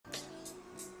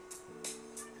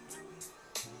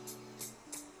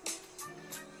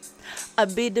I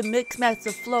be the mix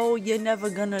master flow. You're never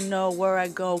gonna know where I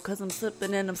go. Cause I'm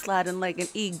slipping and I'm sliding like an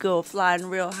eagle. Flying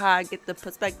real high. Get the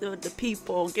perspective of the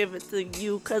people. Give it to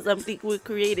you. Cause I'm think we're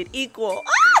created equal.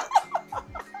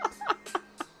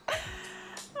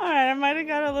 Alright, I might have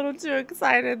got a little too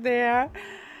excited there.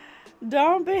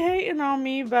 Don't be hating on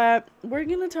me, but we're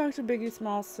gonna talk to Biggie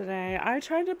Smalls today. I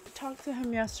tried to talk to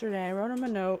him yesterday. I wrote him a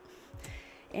note.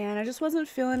 And I just wasn't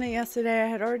feeling it yesterday. I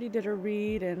had already did a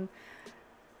read, and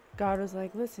God was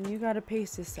like, listen, you got to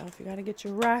pace yourself. You got to get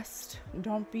your rest.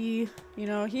 Don't be,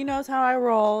 he knows how I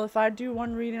roll. If I do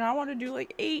one reading, I want to do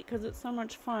like 8 because it's so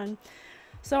much fun.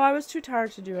 So I was too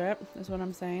tired to do it, is what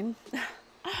I'm saying.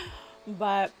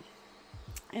 But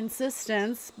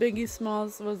insistence, Biggie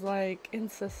Smalls was like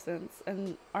insistence,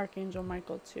 and Archangel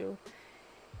Michael too.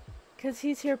 Because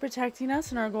he's here protecting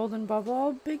us in our golden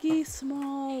bubble. Biggie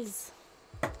Smalls.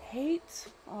 Hate?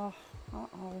 Oh,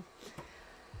 uh-oh.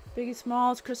 Biggie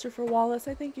Smalls, Christopher Wallace,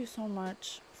 I thank you so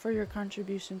much for your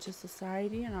contribution to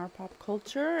society and our pop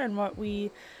culture and what we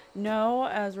know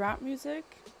as rap music.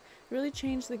 It really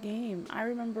changed the game. I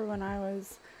remember when I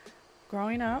was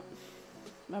growing up,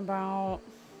 about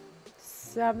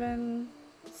 7th,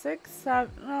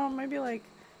 8th,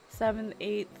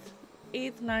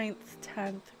 9th,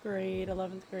 10th grade,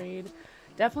 11th grade.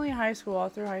 Definitely high school, all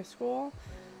through high school.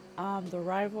 The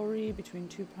rivalry between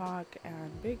Tupac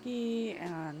and Biggie,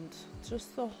 and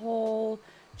just the whole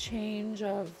change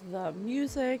of the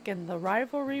music and the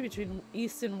rivalry between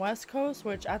East and West Coast,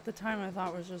 which at the time I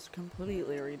thought was just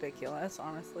completely ridiculous,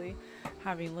 honestly,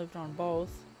 having lived on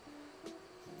both.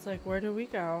 It's like, where do we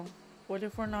go? What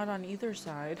if we're not on either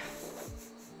side?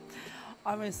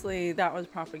 Obviously, that was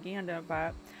propaganda,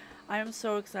 but I am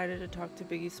so excited to talk to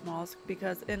Biggie Smalls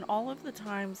because in all of the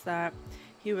times that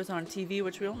he was on TV,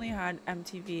 which we only had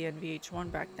MTV and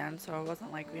VH1 back then, so it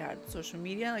wasn't like we had social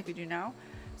media like we do now.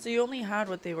 So you only had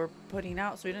what they were putting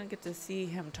out, so we didn't get to see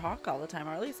him talk all the time,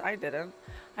 or at least I didn't.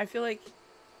 I feel like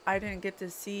I didn't get to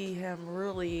see him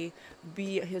really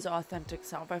be his authentic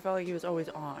self. I felt like he was always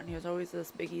on. He was always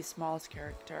this Biggie Smalls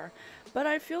character. But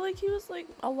I feel like he was like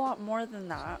a lot more than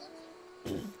that.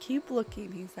 Keep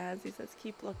looking, he says. He says,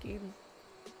 keep looking.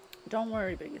 Don't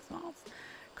worry, Biggie Smalls.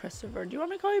 Christopher, do you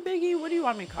want me to call you Biggie? What do you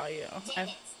want me to call you?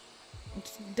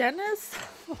 Dennis?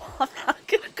 I'm not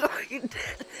gonna call you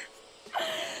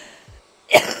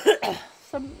Dennis.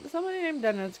 Somebody named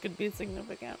Dennis could be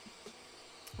significant.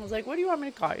 I was like, what do you want me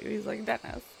to call you? He's like,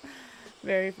 Dennis.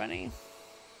 Very funny.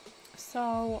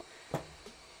 So,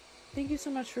 thank you so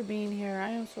much for being here. I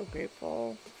am so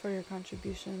grateful for your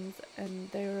contributions, and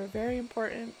they were very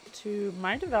important to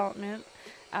my development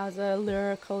as a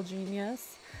lyrical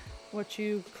genius. What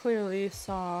you clearly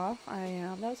saw,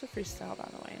 that was a freestyle, by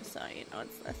the way, so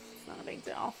it's not a big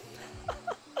deal.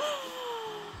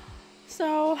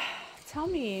 So, tell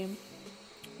me,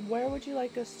 where would you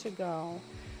like us to go?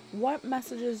 What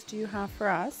messages do you have for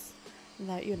us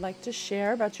that you'd like to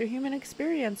share about your human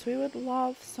experience? We would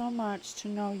love so much to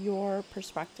know your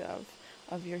perspective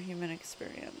of your human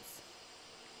experience.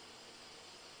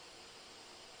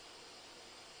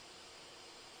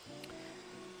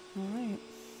 All right.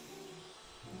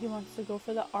 He wants to go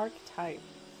for the archetype.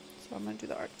 So I'm going to do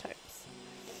the archetypes.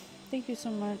 Thank you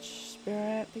so much,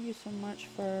 Spirit. Thank you so much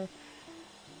for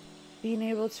being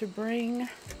able to bring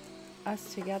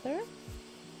us together.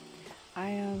 I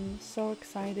am so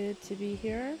excited to be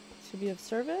here, to be of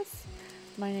service.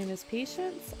 My name is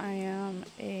Patience. I am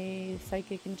a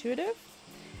psychic intuitive,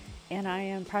 and I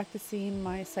am practicing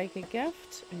my psychic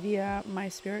gift via my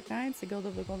spirit guides, the Guild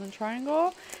of the Golden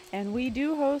Triangle. And we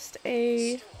do host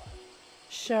a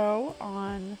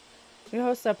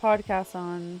podcast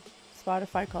on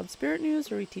Spotify called Spirit News,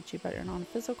 where we teach you about your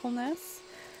non-physicalness.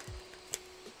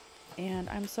 And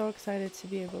I'm so excited to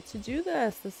be able to do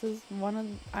this.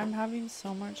 I'm having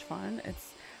so much fun.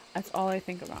 That's all I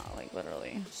think about, like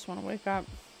literally. I just want to wake up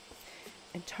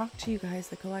and talk to you guys,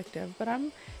 the collective. But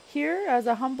I'm here as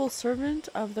a humble servant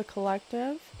of the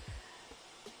collective.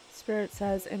 Spirit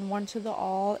says, in one to the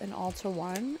all and all to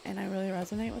one. And I really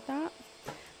resonate with that.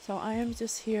 So I am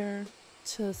just here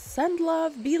to send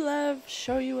love, be love,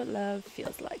 show you what love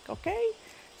feels like, okay?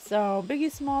 So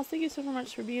Biggie Smalls, thank you so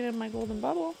much for being in my golden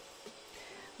bubble.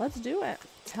 Let's do it.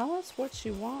 Tell us what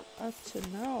you want us to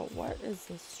know. What is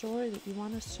the story that you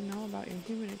want us to know about your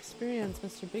human experience?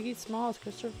 Mr. Biggie Smalls,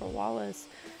 Christopher Wallace,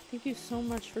 thank you so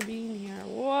much for being here.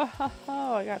 Whoa,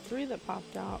 I got 3 that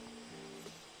popped out.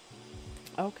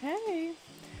 Okay,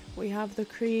 we have the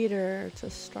creator to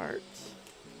start.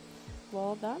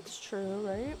 Well, that's true,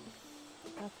 right?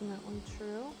 Definitely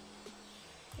true.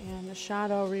 And the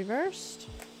shadow reversed.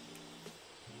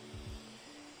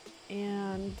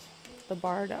 And the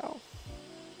bardo.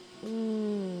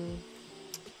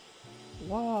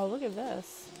 Whoa, look at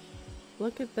this.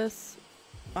 Look at this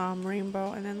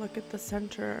rainbow, and then look at the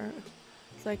center.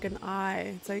 It's like an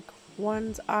eye. It's like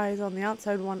one's eyes on the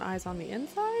outside, one eye's on the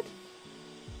inside.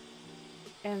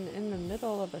 And in the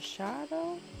middle of a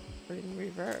shadow, or in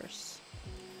reverse.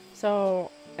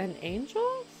 So, an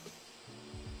angel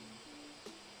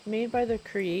made by the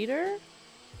creator,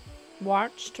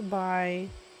 watched by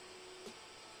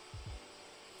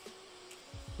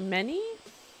many.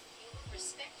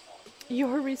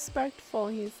 You're respectful,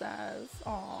 he says.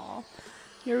 Aw.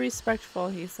 You're respectful,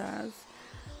 he says.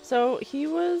 So he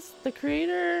was the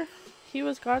creator. He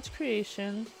was God's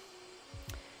creation.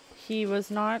 He was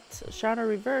not shadow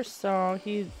reverse, so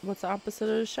what's the opposite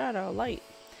of shadow? Light.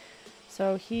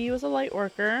 So he was a light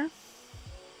worker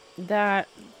that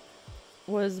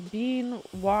was being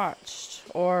watched,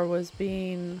 or was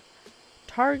being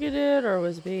targeted, or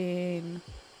was being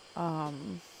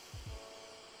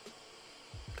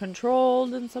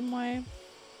controlled in some way.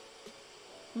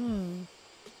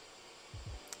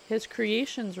 His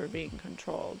creations were being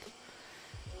controlled.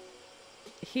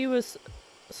 He was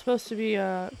supposed to be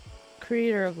a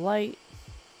creator of light,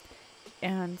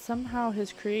 and somehow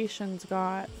his creations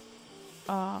got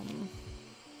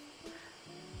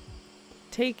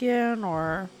taken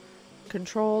or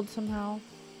controlled somehow.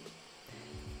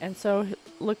 And so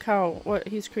look how what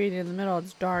he's creating in the middle,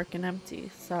 it's dark and empty.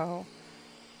 So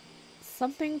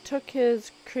something took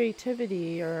his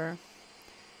creativity, or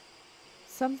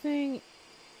something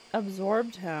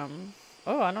absorbed him.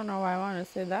 Oh, I don't know why I want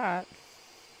to say that.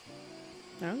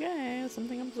 Okay,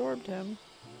 something absorbed him.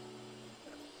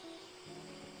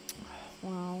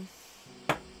 Wow.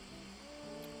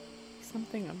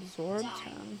 Something absorbed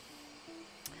him.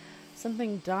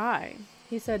 Something died.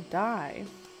 He said die.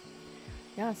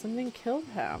 Yeah, something killed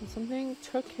him. Something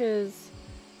took his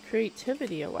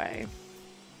creativity away.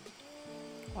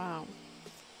 Wow.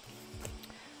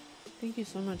 Thank you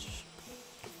so much.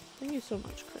 Thank you so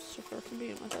much, Christopher, for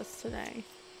being with us today.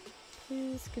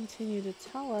 Please continue to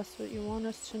tell us what you want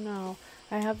us to know.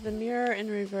 I have the mirror in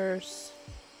reverse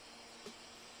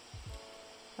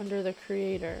under the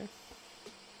creator.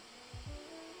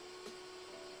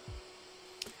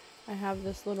 I have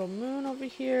this little moon over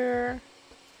here,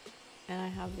 and I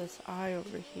have this eye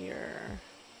over here.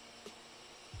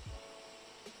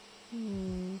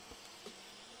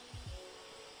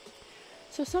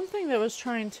 So something that was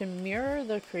trying to mirror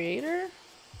the creator,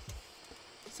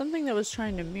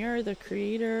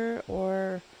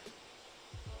 or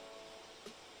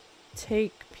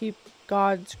take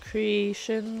God's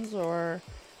creations, or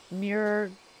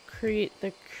mirror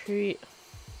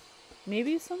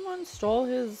maybe someone stole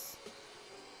his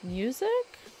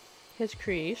music, his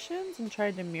creations, and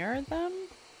tried to mirror them.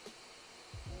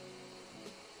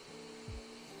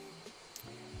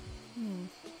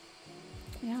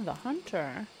 Yeah, the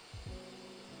hunter.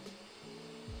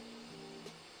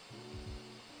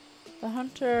 The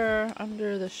hunter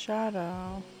under the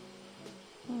shadow.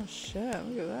 Oh shit,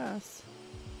 look at this.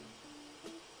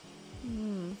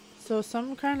 So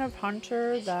some kind of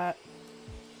hunter that...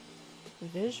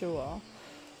 Visual.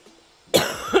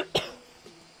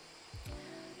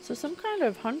 So some kind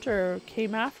of hunter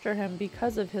came after him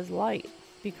because of his light,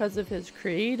 because of his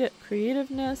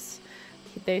creativeness.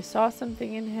 They saw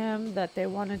something in him that they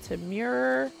wanted to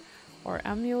mirror, or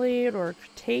emulate, or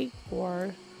take,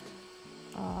 or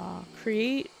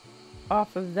create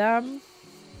off of them.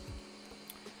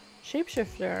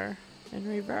 Shapeshifter in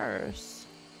reverse.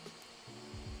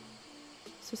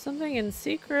 So something in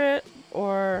secret,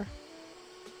 or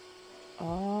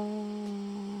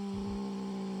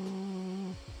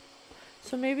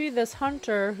so maybe this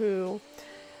hunter who,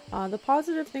 the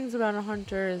positive things about a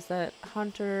hunter is that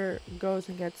hunter goes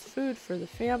and gets food for the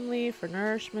family, for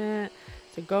nourishment.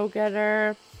 It's a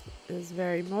go-getter, is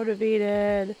very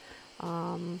motivated,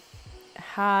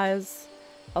 has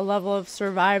a level of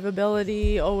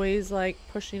survivability, always like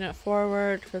pushing it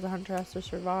forward, because a hunter has to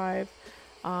survive.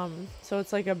 So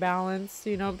it's like a balance,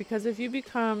 you know, because if you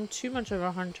become too much of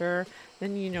a hunter,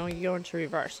 then, you know, you go into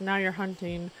reverse. Now you're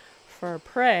hunting for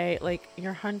prey, like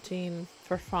you're hunting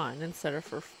for fun instead of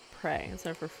for prey,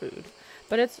 instead of for food.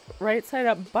 But it's right side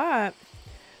up. But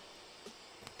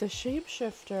the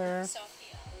shapeshifter,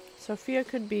 Sophia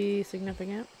could be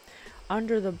significant.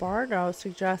 Under the bardo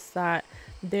suggests that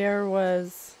there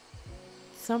was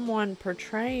someone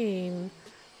portraying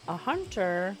a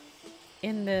hunter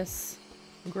in this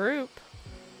group,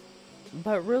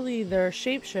 but really they're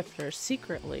shapeshifters,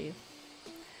 secretly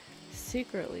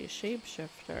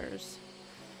shapeshifters.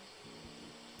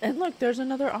 And look, there's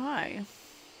another eye.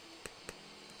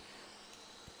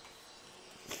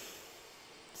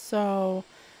 So,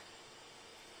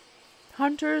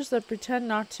 hunters that pretend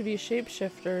not to be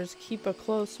shapeshifters keep a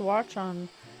close watch on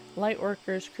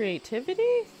lightworkers'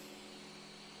 creativity?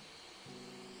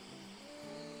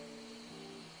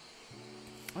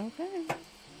 Okay.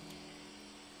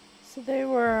 So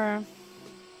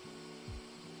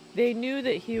they knew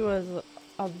that he was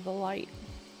of the light,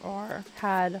 or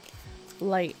had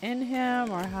light in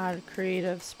him, or had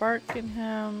creative spark in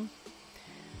him.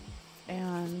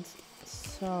 And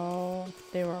so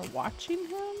they were watching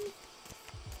him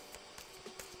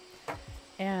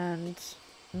and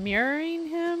mirroring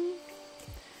him.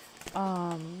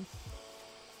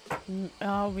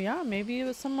 Yeah, maybe it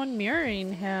was someone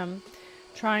mirroring him,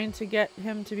 trying to get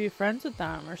him to be friends with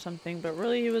them or something, but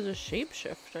really he was a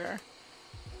shapeshifter.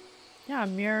 Yeah,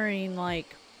 mirroring,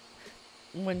 like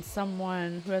when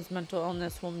someone who has mental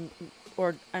illness will,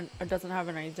 or doesn't have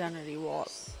an identity, will,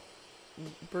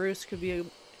 Bruce could be a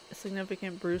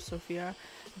significant Bruce, Sophia,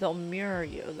 they'll mirror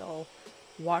you. They'll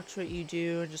watch what you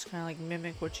do and just kind of like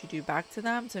mimic what you do back to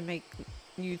them to make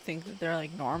you think that they're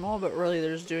like normal, but really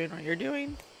they're just doing what you're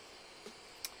doing.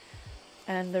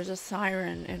 And there's a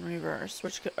siren in reverse,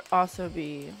 which could also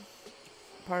be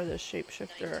part of the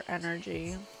shapeshifter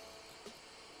energy.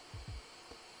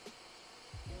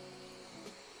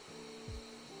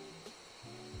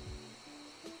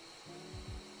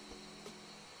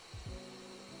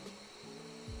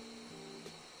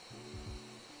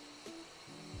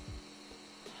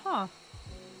 Huh.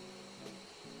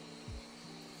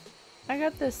 I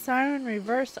got this siren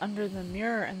reversed under the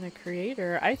mirror and the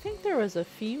creator. I think there was a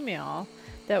female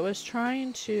that was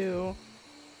trying to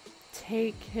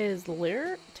take his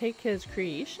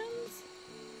creations,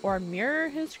 or mirror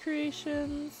his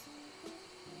creations.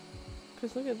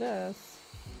 Because look at this.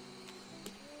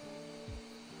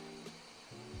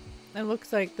 It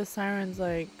looks like the siren's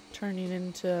like turning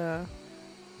into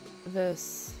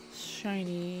this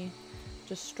shiny,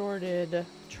 distorted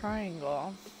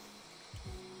triangle.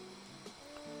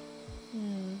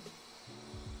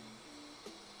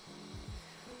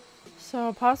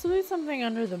 So possibly something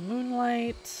under the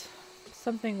moonlight,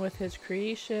 something with his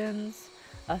creations,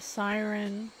 a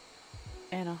siren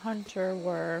and a hunter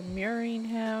were mirroring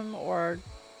him, or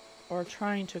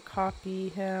trying to copy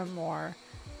him, or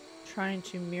trying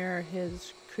to mirror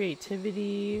his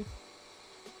creativity,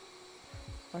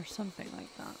 or something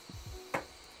like that.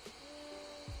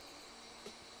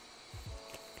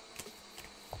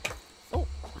 Oh.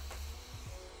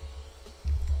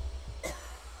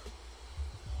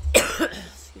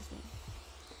 Excuse me.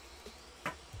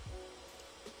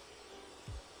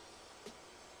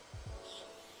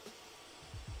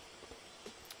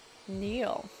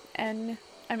 Kneel.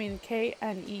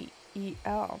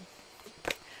 Kneel.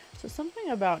 So something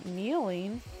about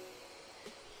kneeling.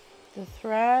 The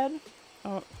thread.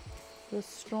 Oh, the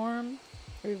storm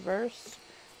reversed,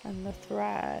 and the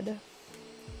thread.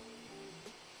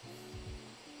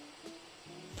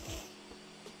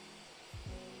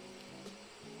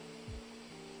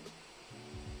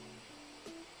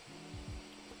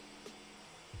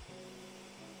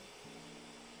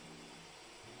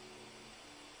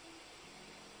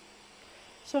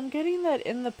 So I'm getting that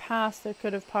in the past there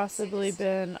could have possibly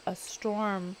been a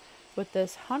storm with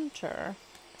this hunter.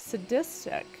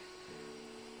 Sadistic.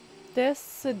 This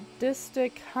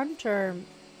sadistic hunter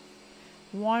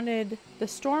wanted, the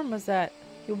storm was that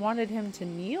he wanted him to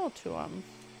kneel to him.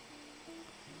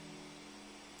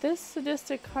 This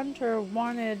sadistic hunter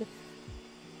wanted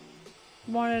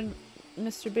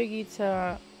Mr. Biggie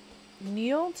to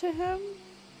kneel to him,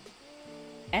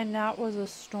 and that was a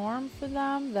storm for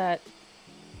them that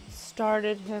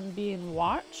started him being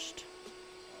watched,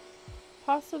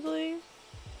 possibly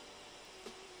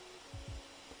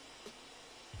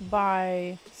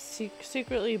by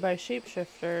secretly by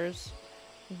shapeshifters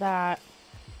that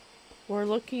were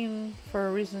looking for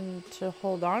a reason to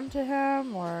hold on to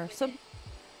him, or some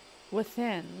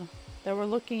within. They were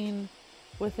looking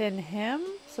within him,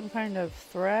 some kind of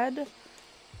thread.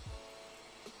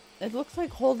 It looks like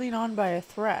holding on by a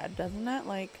thread, doesn't it?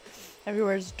 Like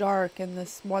everywhere's dark and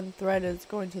this one thread is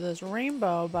going to this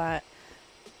rainbow, but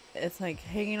it's like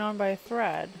hanging on by a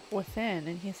thread within,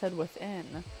 and he said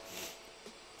within.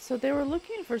 So they were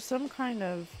looking for some kind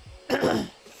of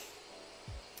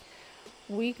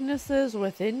weaknesses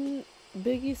within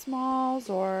Biggie Smalls,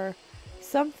 or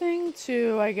something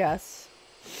to, I guess,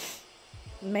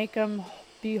 make him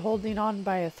be holding on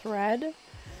by a thread.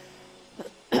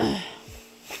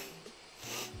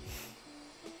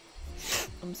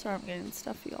 I'm sorry, I'm getting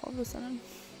stuffy all of a sudden.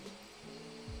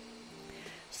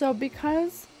 So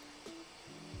because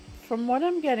from what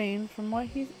I'm getting, from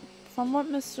from what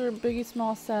Mr. Biggie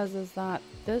Small says is that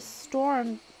this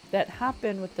storm that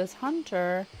happened with this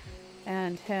hunter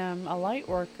and him, a light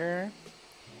worker,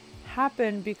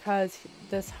 happened because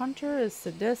this hunter is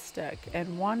sadistic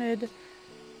and wanted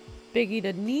Biggie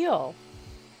to kneel.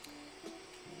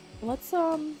 Let's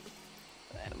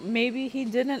maybe he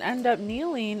didn't end up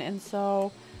kneeling, and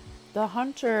so the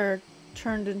hunter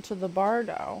turned into the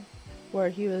bardo, where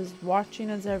he was watching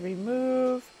his every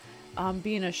move,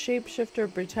 being a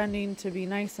shapeshifter, pretending to be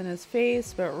nice in his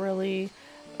face, but really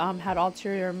had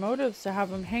ulterior motives to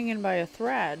have him hanging by a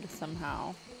thread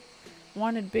somehow.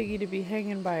 Wanted Biggie to be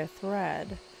hanging by a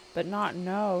thread, but not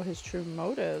know his true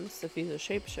motives if he's a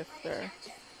shapeshifter.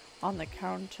 On the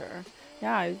counter.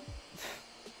 Yeah,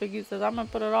 Biggie says, I'm going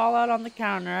to put it all out on the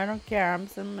counter. I don't care. I'm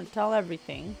going to tell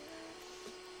everything.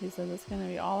 He says it's going to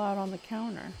be all out on the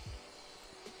counter.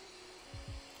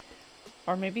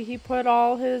 Or maybe he put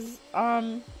all his,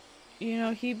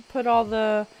 he put all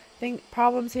the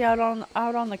problems he had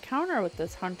out on the counter with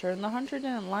this hunter, and the hunter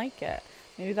didn't like it.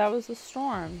 Maybe that was the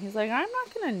storm. He's like, I'm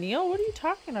not going to kneel. What are you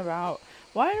talking about?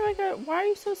 Why are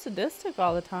you so sadistic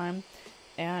all the time?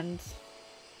 And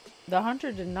the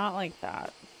hunter did not like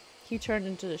that. He turned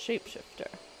into the shapeshifter,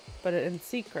 but in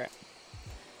secret.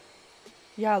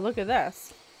 Yeah, look at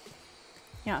this.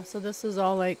 Yeah, so this is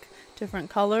all like different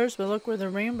colors, but look where the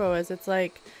rainbow is. It's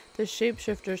like the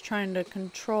shapeshifter is trying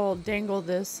to dangle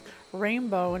this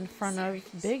rainbow in front of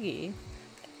Biggie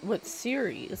with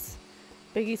series.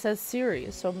 Biggie says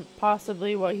series, so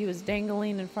possibly what he was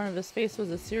dangling in front of his face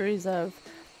was a series of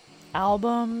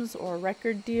albums or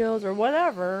record deals or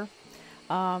whatever.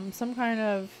 Some kind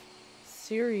of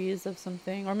series of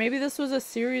something, or maybe this was a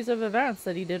series of events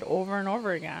that he did over and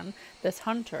over again. This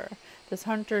hunter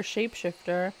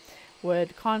shapeshifter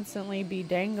would constantly be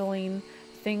dangling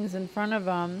things in front of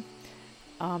him,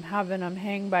 having him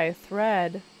hang by a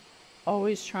thread,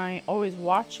 always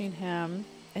watching him,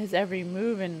 his every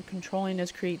move, and controlling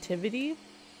his creativity.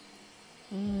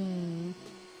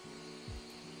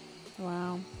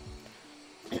 Wow.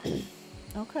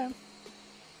 Okay.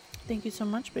 Thank you so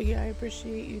much, Biggie. I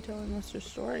appreciate you telling us your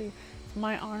story. It's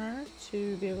my honor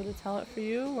to be able to tell it for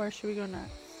you. Where should we go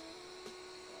next?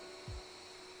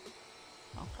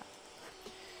 Okay.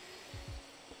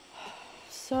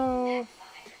 So,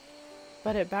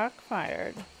 but it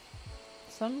backfired.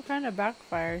 Some kind of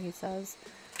backfire, he says.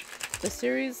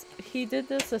 He did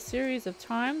this a series of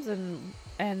times, and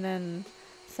then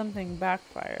something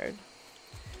backfired.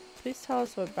 Please tell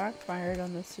us what backfired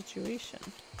on this situation.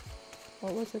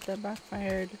 What was it that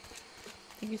backfired?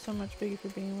 Thank you so much, Biggie, for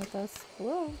being with us.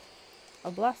 Whoa.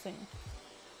 A blessing.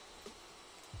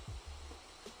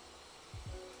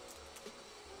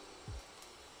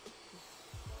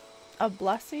 A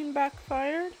blessing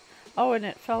backfired? Oh, and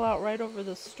it fell out right over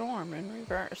the storm in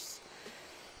reverse.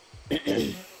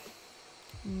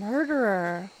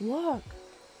 Murderer. Look.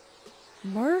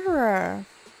 Murderer.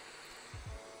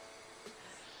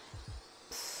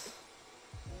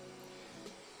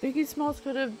 Biggie Smalls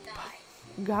could have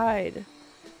died.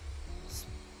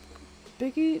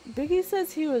 Biggie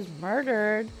says he was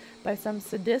murdered by some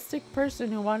sadistic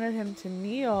person who wanted him to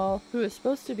kneel, who was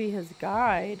supposed to be his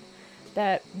guide,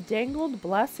 that dangled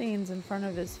blessings in front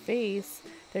of his face,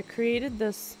 that created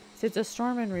this. It's a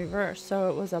storm in reverse,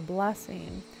 so it was a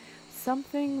blessing.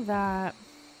 Something that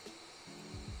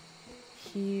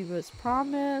he was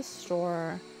promised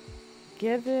or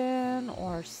given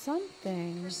or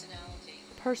something.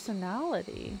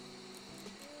 Personality.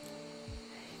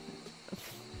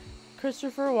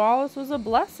 Christopher Wallace was a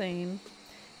blessing.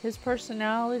 His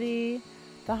personality.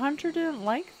 The hunter didn't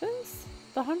like this.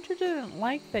 The hunter didn't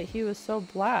like that he was so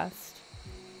blessed.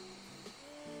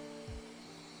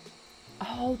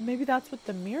 Oh, maybe that's what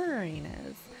the mirroring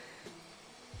is.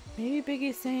 Maybe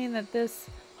Biggie's saying that this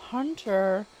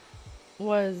hunter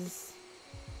was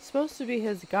supposed to be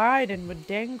his guide and would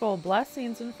dangle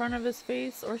blessings in front of his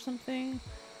face or something.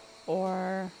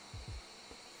 Or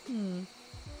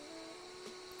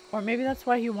maybe that's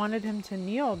why he wanted him to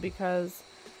kneel, because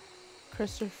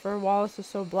Christopher Wallace was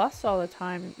so blessed all the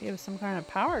time. It was some kind of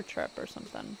power trip or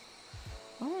something.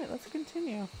 Alright, let's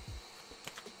continue.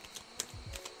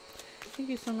 Thank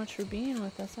you so much for being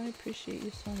with us. I appreciate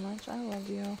you so much. I love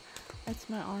you. It's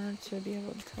my honor to be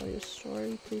able to tell your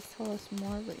story. Please tell us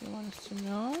more of what you want us to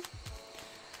know.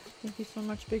 Thank you so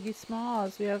much, Biggie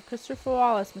Smalls. We have Christopher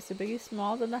Wallace, Mr. Biggie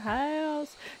Smalls in the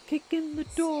house. Kicking the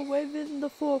door, waving the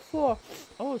 4-4.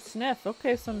 Oh, sniff.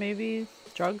 Okay, so maybe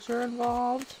drugs are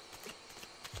involved.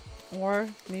 Or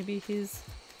maybe he's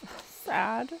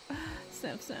sad.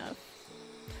 Sniff, sniff.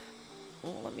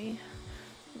 Oh, let me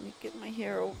get my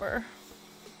hair over.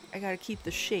 I gotta keep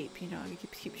the shape, you know. I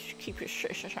keep your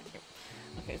shape.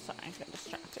 Okay, sorry, I got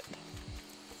distracted.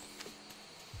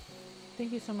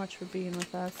 Thank you so much for being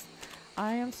with us.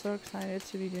 I am so excited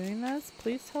to be doing this.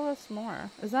 Please tell us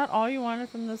more. Is that all you wanted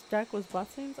from this deck was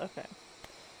blessings? Okay.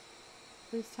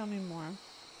 Please tell me more.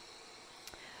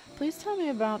 Please tell me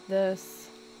about this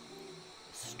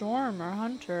storm or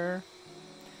hunter.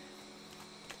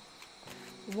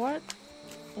 What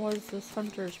was this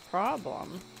hunter's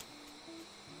problem?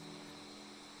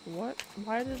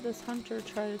 Why did this hunter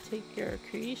try to take your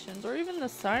creations? Or even the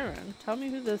siren? Tell me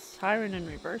who this siren in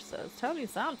reverse is. Tell me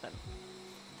something.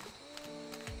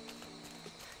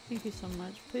 Thank you so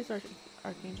much. Please,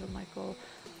 Archangel Michael,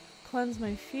 cleanse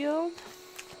my field.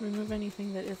 Remove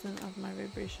anything that isn't of my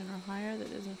vibration or higher,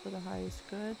 that isn't for the highest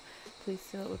good. Please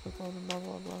seal it with a golden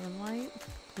bubble of love and light.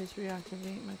 Please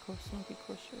reactivate my smoky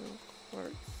quartz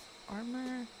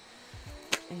armor.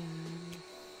 And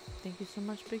thank you so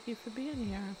much, Biggie, for being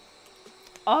here.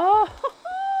 Oh,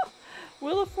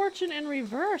 Wheel of Fortune in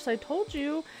reverse. I told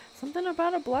you something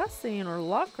about a blessing or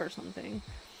luck or something.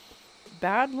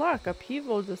 Bad luck,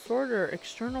 upheaval, disorder,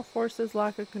 external forces,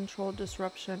 lack of control,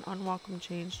 disruption, unwelcome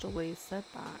change, delays,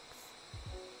 setbacks.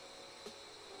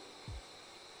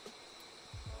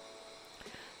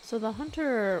 So the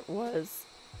hunter was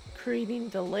creating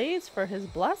delays for his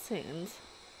blessings.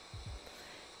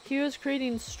 He was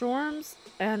creating storms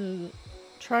and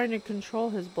trying to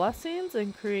control his blessings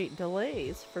and create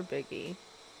delays for Biggie.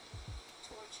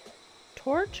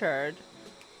 Tortured.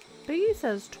 Biggie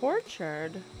says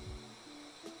tortured.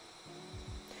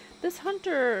 This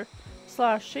hunter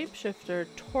slash shapeshifter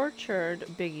tortured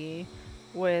Biggie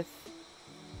with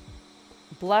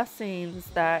blessings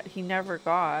that he never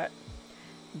got.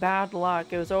 Bad luck.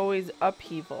 It was always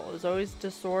upheaval. It was always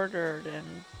disordered and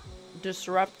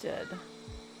disrupted.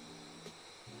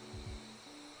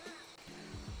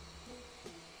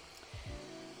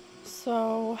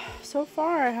 So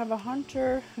far I have a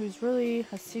hunter who's really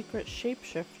a secret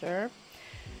shapeshifter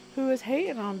who is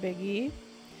hating on Biggie,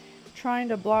 trying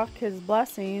to block his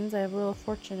blessings. I have Wheel of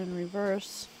Fortune in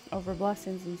reverse over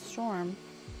blessings and storm.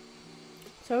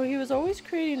 So he was always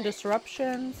creating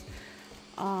disruptions.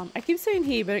 I keep saying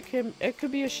he, but it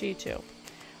could be a she too.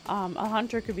 A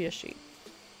hunter could be a she.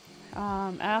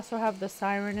 I also have the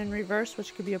siren in reverse,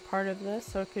 which could be a part of this.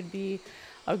 So it could be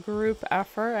a group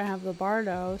effort. I have the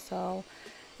bardo, so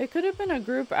it could have been a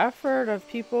group effort of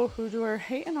people who were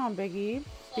hating on Biggie.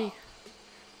 They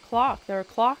were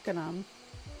clocking him.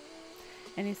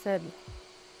 And he said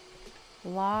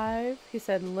live, he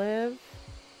said live,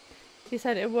 he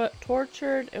said it was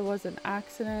tortured, it was an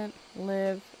accident,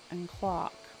 live, and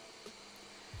clock.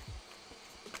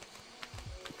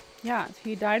 Yeah,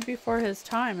 he died before his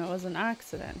time. It was an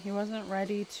accident. He wasn't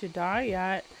ready to die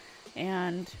yet,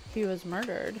 and he was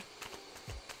murdered.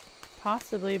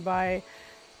 Possibly by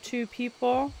two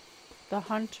people, the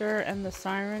hunter and the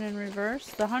siren in reverse.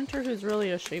 The hunter who's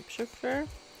really a shapeshifter,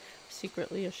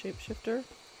 secretly a shapeshifter.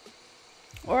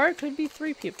 Or it could be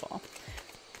three people.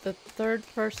 The third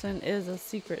person is a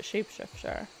secret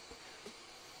shapeshifter.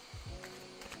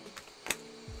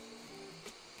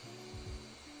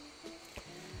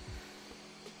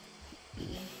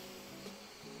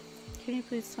 Can you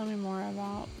please tell me more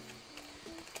about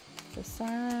the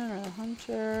siren or the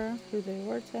hunter, who they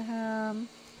were to him?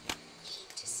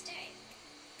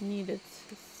 Needed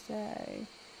to stay.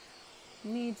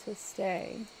 Need to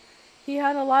stay. He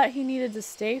had a lot he needed to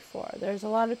stay for. There's a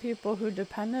lot of people who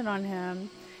depended on him.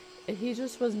 He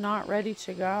just was not ready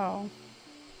to go.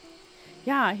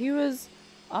 Yeah, he was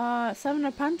Seven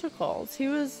of Pentacles. He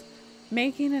was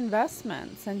making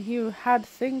investments, and he had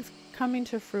things coming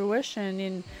to fruition,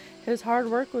 and his hard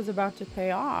work was about to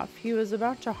pay off. He was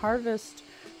about to harvest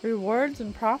rewards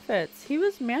and profits. He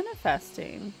was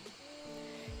manifesting.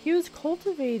 He was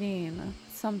cultivating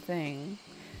something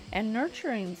and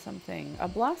nurturing something, a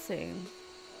blessing.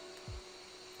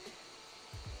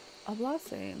 A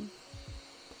blessing.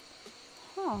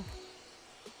 Huh.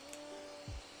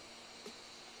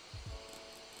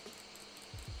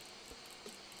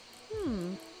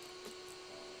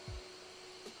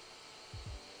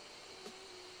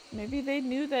 Maybe they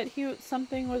knew that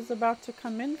something was about to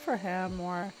come in for him,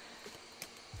 or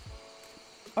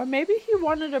maybe he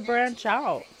wanted to branch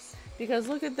out. Because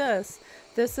look at this.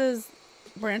 This is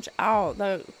branch out.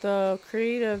 The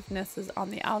creativeness is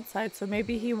on the outside. So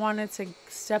maybe he wanted to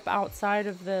step outside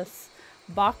of this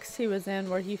box he was in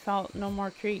where he felt no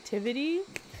more creativity.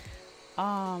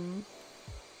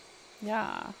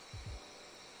 Yeah.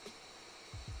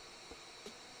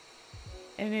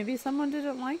 And maybe someone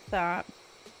didn't like that.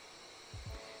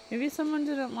 Maybe someone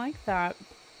didn't like that.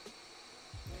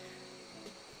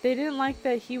 They didn't like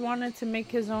that he wanted to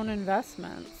make his own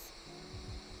investments.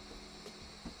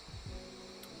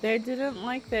 They didn't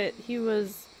like that he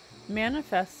was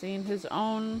manifesting his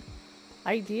own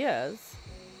ideas.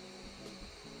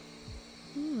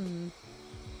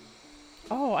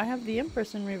 Oh, I have the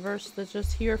Empress in reverse that's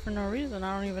just here for no reason.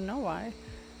 I don't even know why.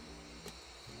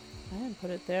 I didn't put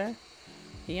it there.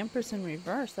 The Empress in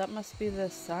reverse. That must be the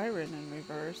Siren in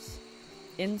reverse.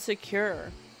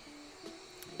 Insecure.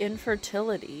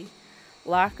 Infertility.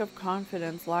 Lack of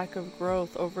confidence. Lack of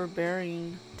growth.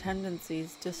 Overbearing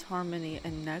tendencies. Disharmony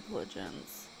and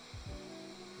negligence.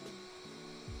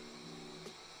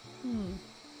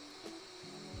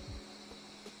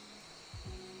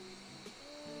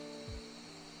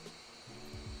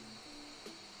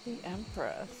 The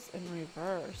Empress in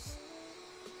reverse.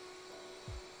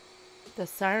 The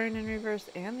Siren in reverse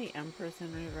and the Empress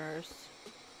in reverse.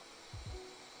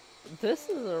 This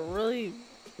is a really,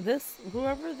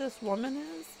 whoever this woman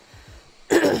is,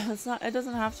 it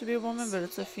doesn't have to be a woman, but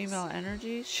it's a female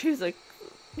energy. She's like,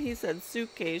 he said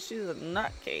suitcase, she's a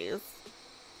nutcase.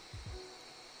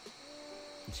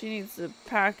 She needs to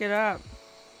pack it up.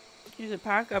 She needs to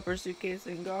pack up her suitcase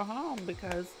and go home,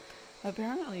 because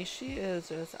apparently she is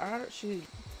just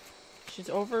she's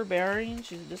overbearing,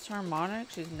 she's disharmonic,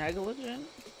 she's negligent.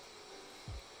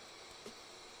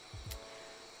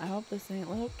 I hope this ain't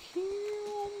little Kim.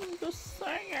 I'm just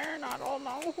saying, I don't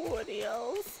know who it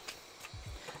is.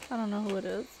 I don't know who it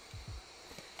is.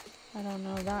 I don't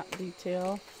know that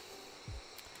detail.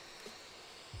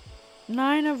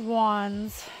 9 of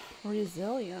Wands.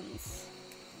 Resilience.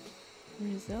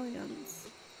 Resilience.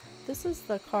 This is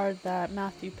the card that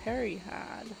Matthew Perry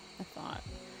had, I thought.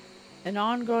 An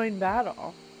ongoing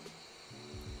battle.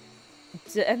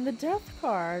 And the Death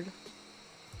card.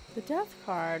 The Death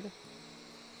card.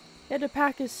 He had to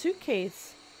pack his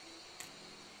suitcase.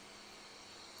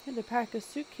 He had to pack his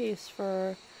suitcase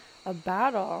for a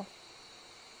battle.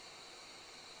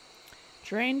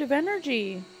 Drained of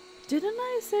energy. Didn't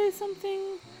I say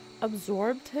something?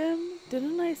 Absorbed him?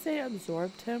 Didn't I say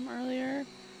absorbed him earlier?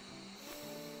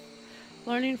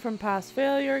 Learning from past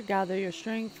failure, gather your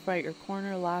strength, fight your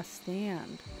corner, last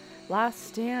stand. Last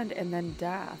stand and then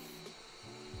death.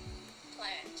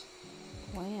 Plant.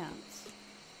 Plant.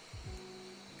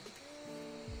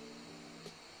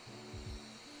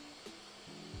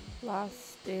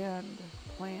 Last stand,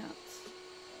 plant.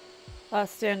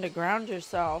 Last stand to ground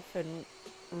yourself and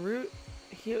root.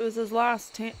 It was his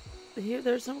last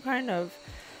there's some kind of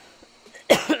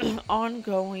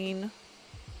ongoing,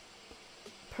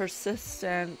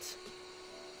 persistent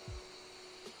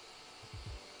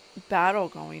battle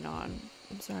going on.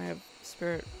 I'm sorry, I have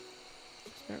spirit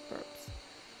burps.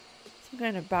 Some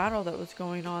kind of battle that was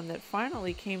going on that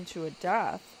finally came to a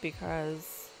death,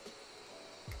 because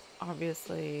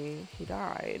obviously he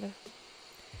died.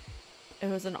 It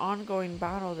was an ongoing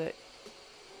battle that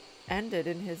ended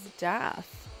in his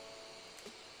death.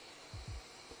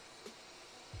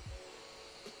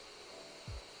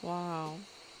 Wow.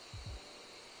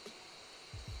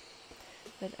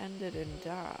 That ended in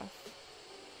death.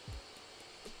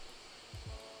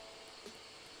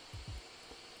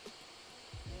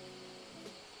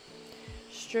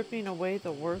 Stripping away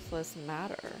the worthless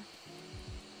matter.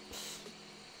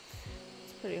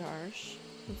 It's pretty harsh.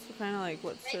 It's kind of like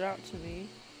what stood out to me.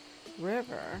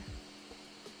 River.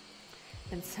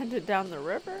 And send it down the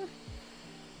river?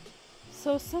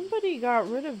 So somebody got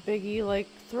rid of Biggie, like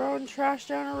throwing trash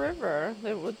down a river.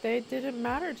 They didn't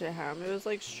matter to him. It was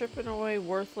like stripping away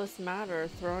worthless matter,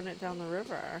 throwing it down the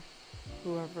river.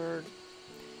 Whoever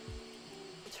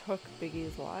took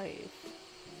Biggie's life.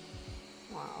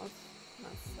 Wow,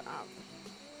 that's up.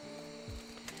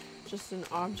 Just an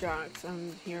object.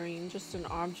 I'm hearing just an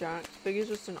object. Biggie's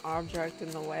just an object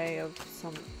in the way of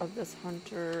some of this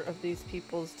hunter, of these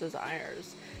people's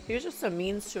desires. He was just a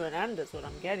means to an end, is what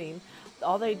I'm getting.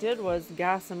 All they did was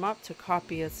gas him up to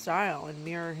copy his style and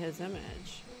mirror his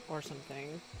image or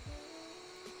something.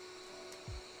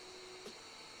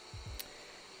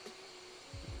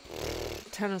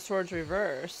 Ten of Swords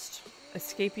reversed.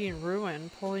 Escaping ruin,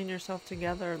 pulling yourself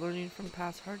together, learning from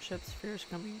past hardships, fears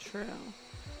coming true.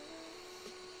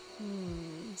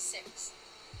 6.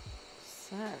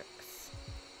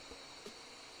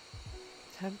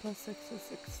 10 plus 6 is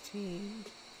 16.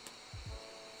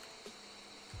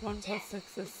 1 plus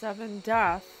 6 is 7.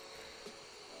 Death.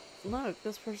 Look,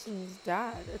 this person's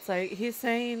dead. It's like he's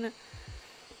saying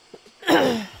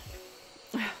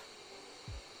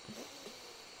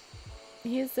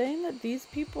he's saying that these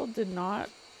people did not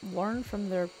learn from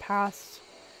their past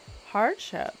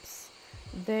hardships.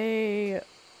 They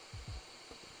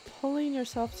pulling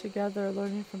yourself together,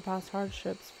 learning from past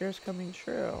hardships, fears coming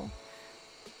true.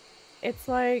 It's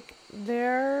like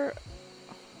they're...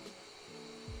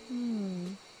 Hmm.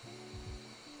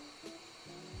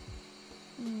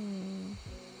 Hmm.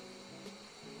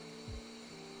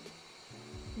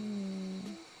 Hmm.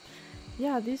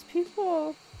 Yeah, these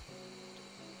people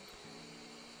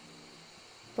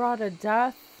brought a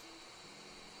death,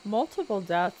 multiple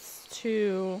deaths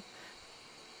to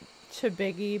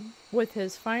Biggie, with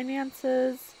his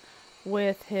finances,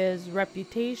 with his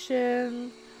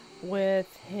reputation,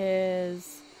 with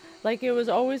his... Like, it was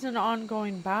always an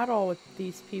ongoing battle with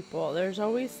these people. There's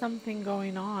always something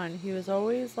going on. He was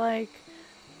always, like,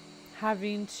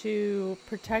 having to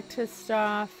protect his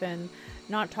stuff and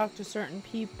not talk to certain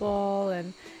people,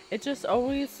 and it just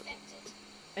always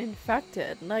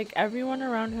infected. Like, everyone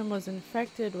around him was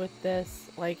infected with this,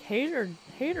 like,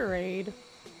 haterade,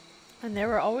 and they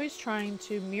were always trying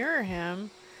to mirror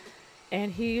him,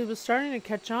 and he was starting to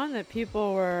catch on that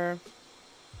people were,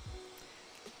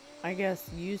 I guess,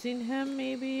 using him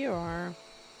maybe, or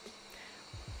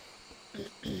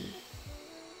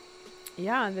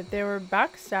yeah, that they were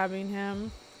backstabbing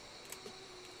him.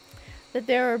 And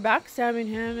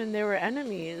they were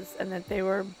enemies, and that they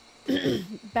were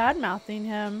bad-mouthing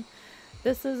him.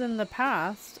 This is in the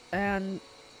past, and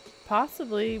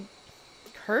possibly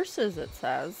curses, it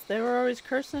says. They were always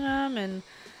cursing him and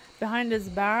behind his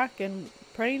back and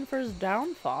praying for his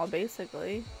downfall,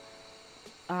 basically.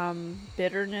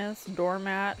 Bitterness,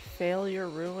 doormat, failure,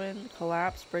 ruin,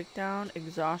 collapse, breakdown,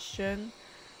 exhaustion,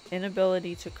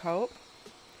 inability to cope.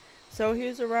 So he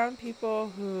was around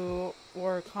people who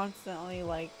were constantly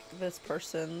like this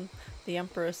person, the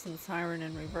Empress and Siren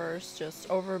in reverse, just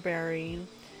overbearing,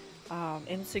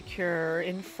 insecure,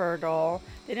 infertile.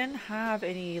 They didn't have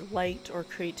any light or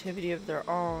creativity of their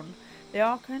own. They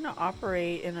all kind of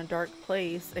operate in a dark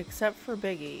place, except for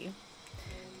Biggie.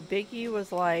 Biggie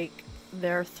was like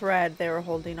their thread they were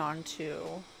holding on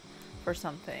to for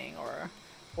something,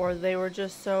 or they were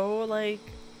just so like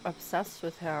obsessed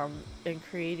with him and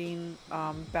creating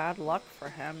bad luck for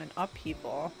him and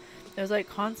upheaval. It was like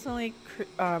constantly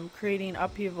creating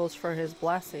upheavals for his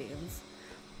blessings,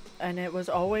 and it was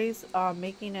always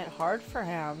making it hard for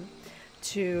him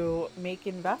to make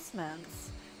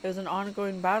investments. It was an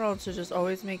ongoing battle to just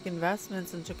always make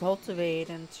investments and to cultivate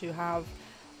and to have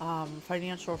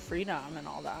financial freedom and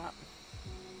all that.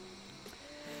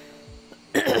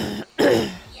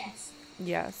 Yes.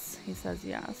 Yes, he says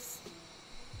yes.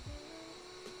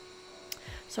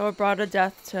 So it brought a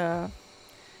death to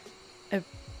it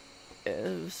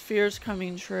was fears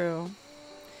coming true.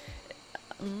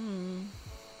 Oh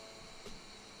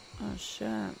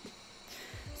shit.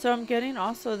 So I'm getting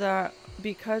also that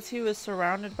because he was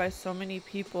surrounded by so many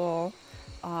people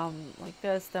like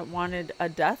this that wanted a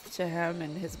death to him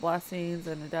and his blessings,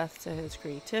 and a death to his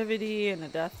creativity, and a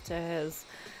death to his,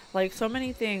 like, so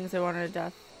many things. They wanted a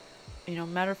death, you know,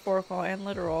 metaphorical and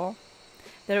literal,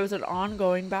 that it was an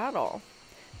ongoing battle.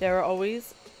 They were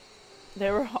always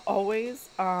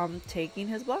taking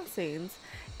his blessings,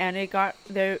 and it got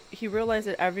there. He realized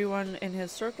that everyone in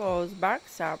his circle was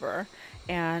backstabber,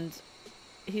 and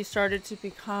he started to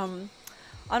become,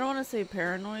 I don't want to say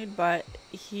paranoid, but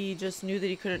he just knew that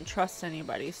he couldn't trust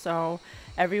anybody. So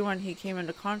everyone he came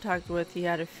into contact with, he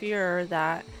had a fear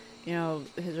that, you know,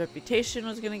 his reputation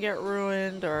was going to get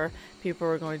ruined, or people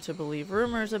were going to believe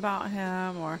rumors about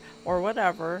him, or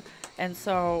whatever. And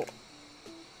so,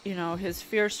 you know, his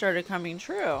fear started coming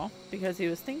true because he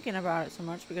was thinking about it so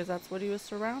much, because that's what he was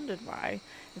surrounded by.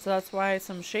 And so that's why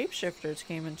some shapeshifters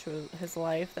came into his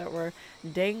life that were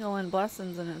dangling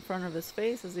blessings in front of his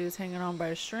face as he was hanging on by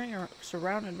a string or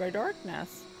surrounded by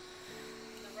darkness.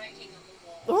 The writing on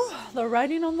the walls. Oh, the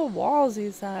writing on the walls,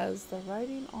 he says. The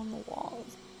writing on the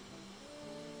walls.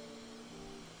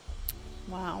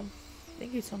 Wow.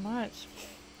 Thank you so much.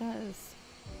 That is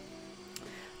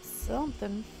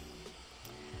something.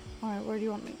 Alright, where do you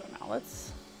want me to go now?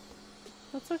 Let's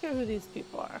look at who these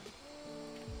people are.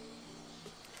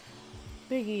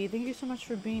 Biggie, thank you so much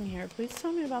for being here. Please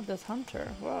tell me about this hunter.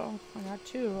 Whoa, I got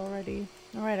two already.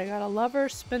 Alright, I got a lover,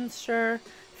 spinster,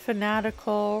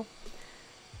 fanatical,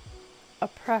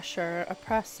 oppressor,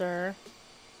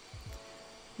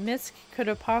 could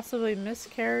have possibly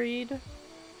miscarried.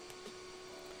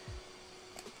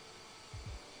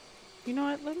 You know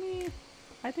what, let me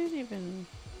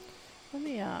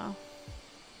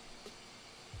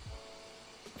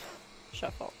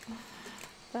shuffle.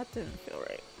 That didn't feel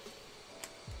right.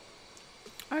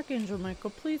 Archangel Michael,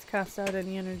 please cast out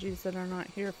any energies that are not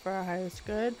here for our highest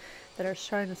good, that are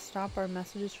trying to stop our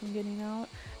messages from getting out.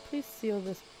 Please seal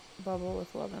this bubble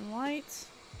with love and light.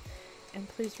 And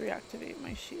please reactivate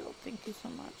my shield. Thank you so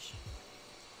much.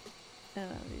 I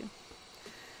love you.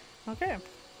 Okay.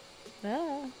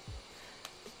 Ah.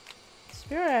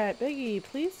 Spirit, Biggie,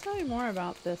 please tell me more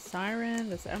about this siren,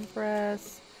 this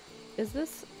empress. Is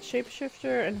this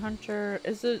shapeshifter and hunter?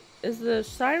 Is the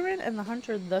siren and the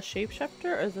hunter the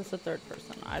shapeshifter, or is this a third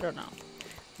person? I don't know.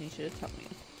 I need you to tell me.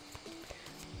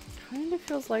 Kind of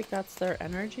feels like that's their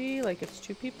energy, like it's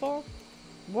two people.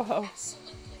 Whoa.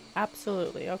 Absolutely.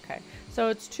 Absolutely. Okay. So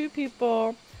it's two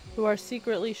people who are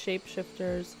secretly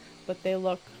shapeshifters, but they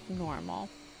look normal.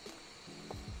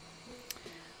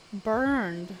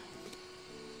 Burned.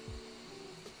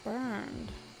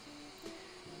 Burned.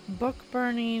 Book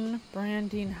burning,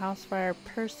 branding, house fire,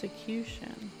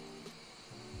 persecution.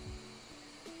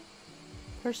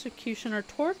 Persecution or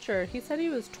torture. He said he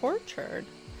was tortured.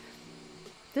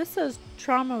 This says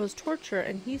trauma was torture,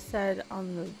 and he said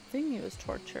on the thing he was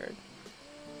tortured.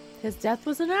 His death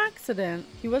was an accident.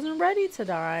 He wasn't ready to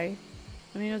die.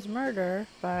 I mean, it was murder,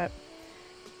 but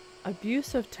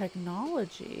abuse of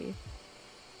technology.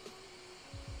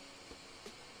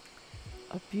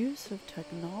 Abuse of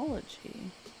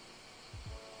technology.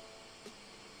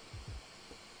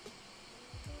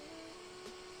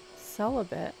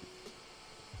 Celibate.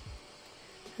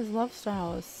 His love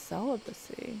style is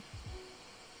celibacy.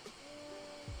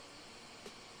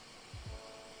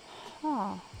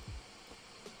 Huh.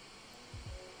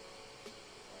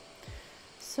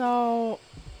 So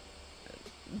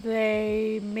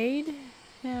they made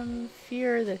him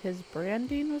fear that his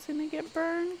branding was going to get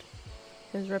burned,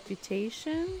 his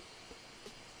reputation.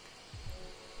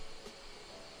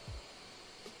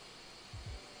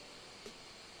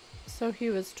 So he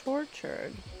was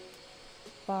tortured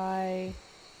by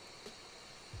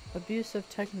abuse of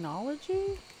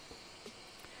technology.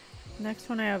 Next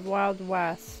one I have Wild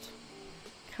West.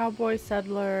 Cowboy,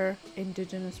 settler,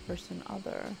 indigenous person,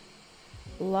 other.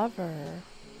 Lover.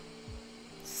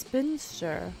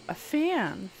 Spinster. A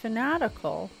fan.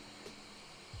 Fanatical.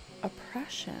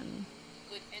 Oppression.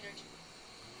 Good energy.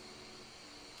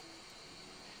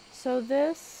 So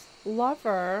this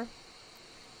lover,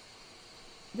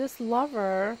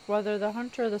 whether the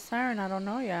hunter or the siren, I don't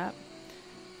know yet,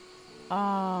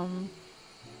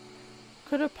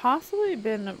 could have possibly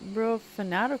been real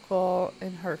fanatical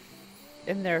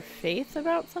in their faith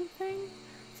about something,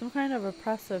 some kind of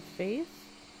oppressive faith,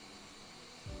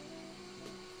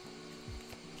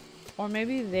 or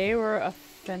maybe they were a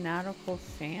fanatical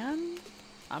fan,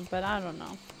 but I don't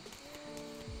know.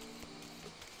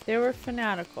 They were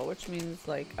fanatical, which means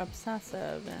like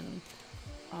obsessive and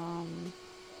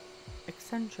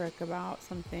eccentric about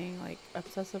something, like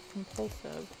obsessive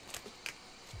compulsive.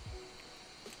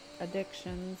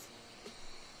 Addictions.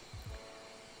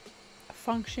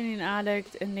 Functioning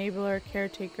addict, enabler,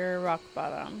 caretaker, rock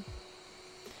bottom.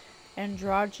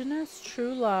 Androgynous,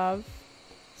 true love,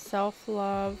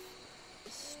 self-love,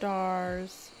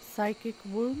 stars, psychic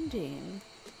wounding.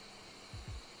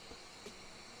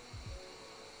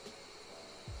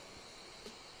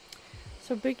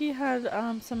 So Biggie had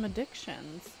some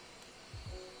addictions.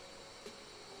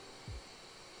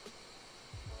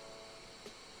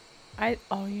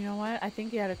 You know what? I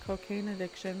think he had a cocaine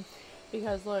addiction,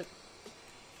 because look,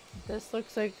 this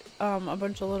looks like a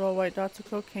bunch of little white dots of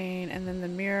cocaine, and then the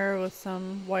mirror with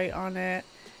some white on it,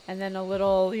 and then a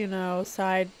little,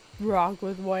 side rock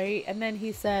with white, and then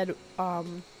he said,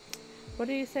 what did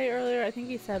he say earlier? I think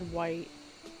he said white.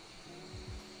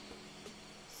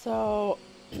 So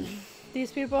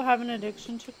these people have an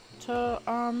addiction to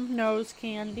nose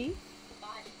candy.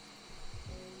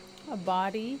 A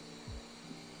body.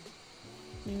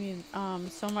 Maybe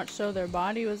so much so their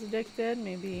body was addicted.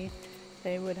 Maybe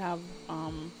they would have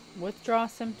withdrawal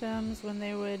symptoms when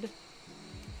they would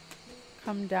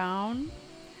come down.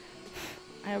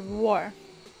 I have war.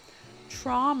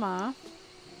 Trauma.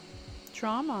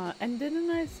 And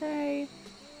didn't I say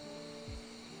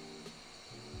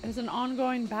it's an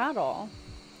ongoing battle?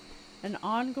 An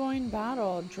ongoing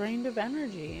battle, drained of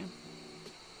energy.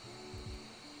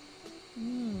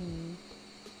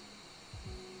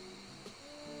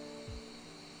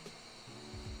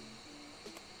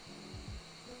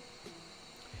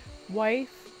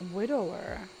 Wife,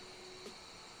 widower.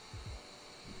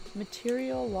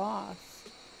 Material loss.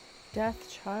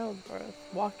 Death, childbirth.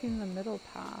 Walking the middle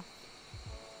path.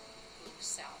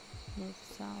 Move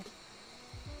south.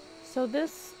 So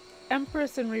this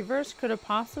Empress in reverse could have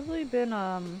possibly been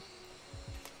a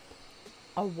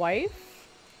wife,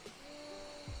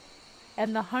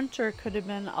 and the hunter could have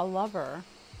been a lover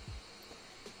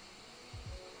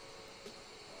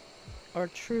or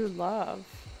true love.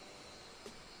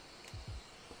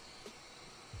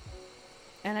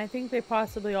 And I think they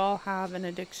possibly all have an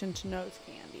addiction to nose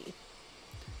candy.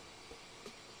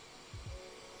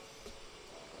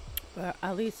 But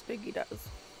at least Biggie does.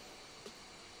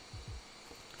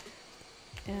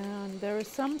 And there was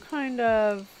some kind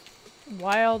of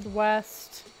Wild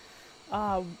West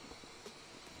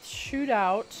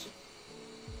shootout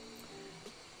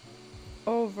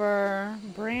over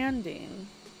branding,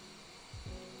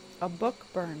 a book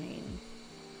burning,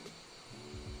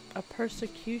 a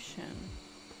persecution.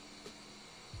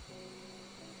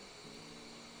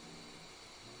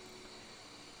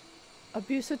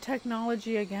 Abuse of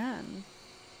technology again.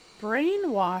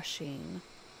 Brainwashing.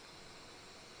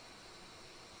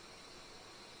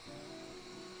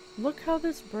 Look how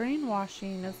this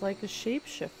brainwashing is like a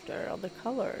shapeshifter, all the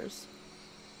colors.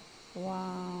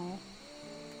 Wow.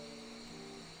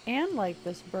 And like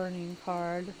this burning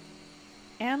card.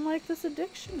 And like this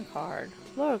addiction card.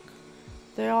 Look,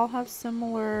 they all have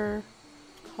similar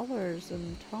colors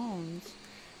and tones.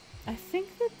 I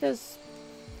think that this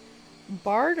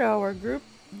Bardo or group,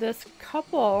 this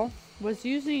couple was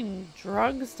using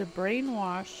drugs to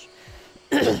brainwash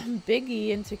Biggie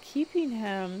into keeping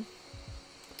him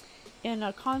in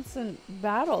a constant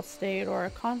battle state or a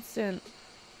constant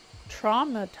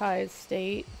traumatized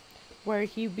state where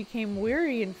he became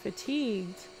weary and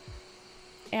fatigued,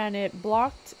 and it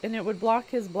would block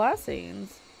his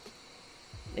blessings.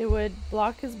 It would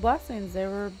block his blessings. They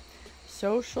were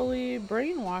socially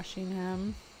brainwashing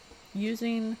him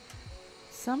using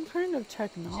some kind of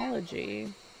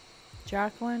technology.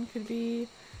 Jacqueline could be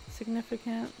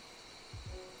significant.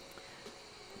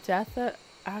 Death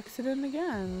accident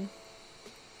again.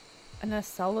 And a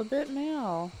celibate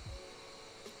male.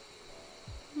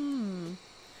 I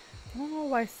don't know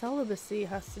why celibacy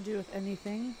has to do with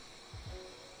anything.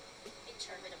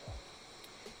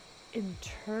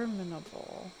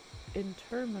 Interminable.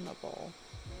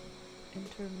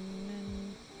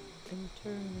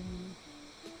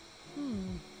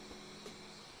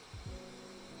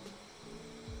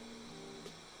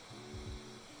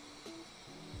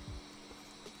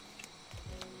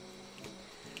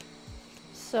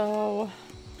 So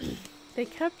they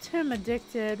kept him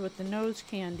addicted with the nose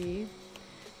candy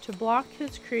to block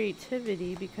his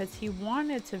creativity because he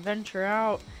wanted to venture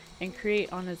out and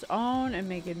create on his own and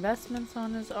make investments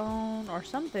on his own or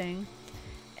something.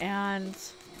 And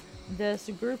this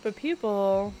group of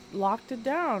people locked it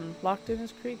down, locked in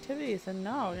his creativity, said,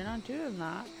 no, you're not doing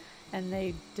that. And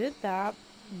they did that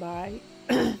by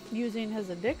using his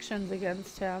addictions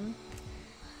against him.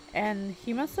 And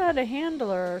he must have had a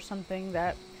handler or something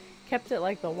that kept it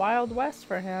like the Wild West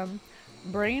for him,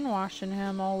 brainwashing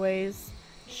him always,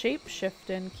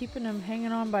 shape-shifting, keeping him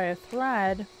hanging on by a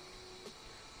thread,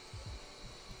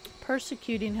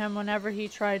 persecuting him whenever he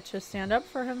tried to stand up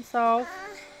for himself.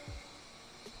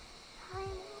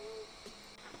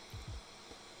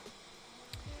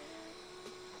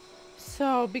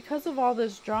 So because of all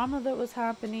this drama that was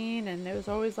happening, and it was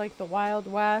always like the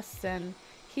Wild West, and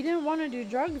he didn't want to do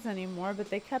drugs anymore, but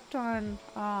they kept on,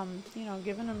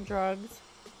 giving him drugs.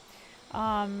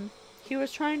 He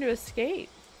was trying to escape.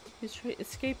 He was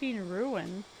escaping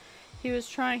ruin. He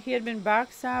had been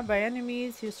backstabbed by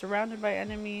enemies. He was surrounded by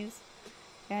enemies.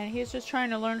 And he was just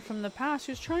trying to learn from the past.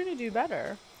 He was trying to do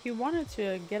better. He wanted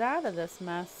to get out of this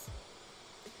mess.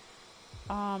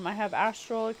 I have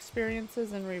astral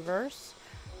experiences in reverse.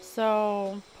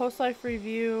 So, post-life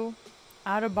review,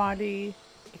 out-of-body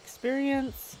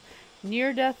experience,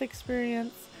 near-death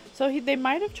experience. So they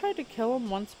might have tried to kill him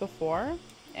once before,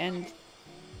 and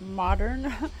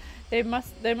modern. they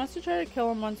must have tried to kill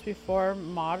him once before,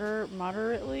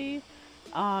 moderately,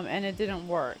 and it didn't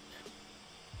work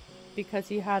because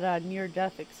he had a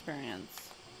near-death experience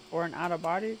or an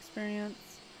out-of-body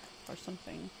experience or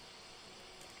something.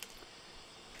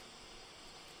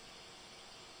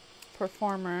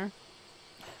 Performer.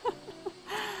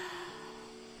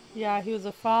 Yeah, he was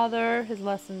a father. His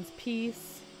lessons,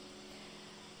 peace.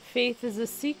 Faith is a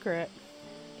secret.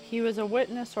 He was a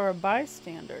witness or a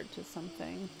bystander to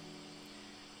something.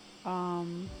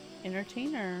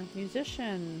 Entertainer,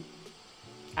 musician,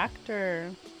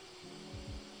 actor.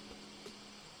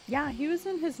 Yeah, he was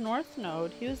in his North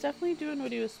Node. He was definitely doing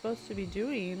what he was supposed to be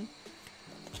doing.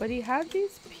 But he had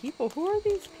these people. Who are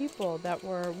these people that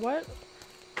were, what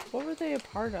were they a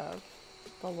part of?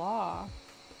 The law.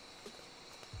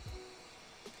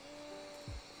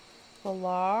 The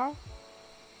law.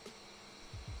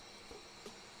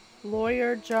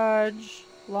 Lawyer, judge,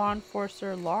 law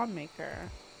enforcer, lawmaker.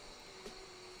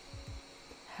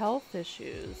 Health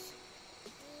issues.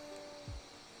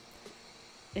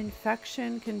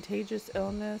 Infection, contagious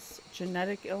illness,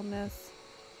 genetic illness,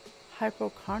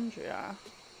 Hypochondria.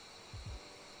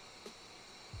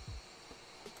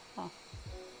 Huh.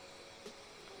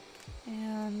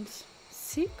 And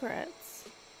secrets.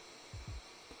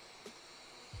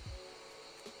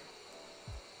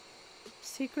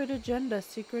 Secret agenda,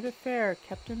 secret affair,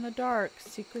 kept in the dark,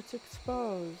 secrets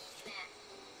exposed.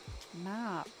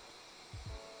 Map.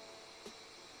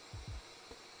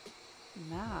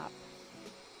 Map.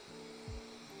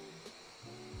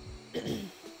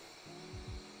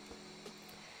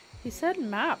 He said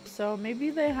map, so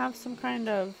maybe they have some kind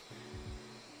of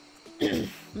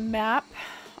map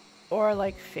or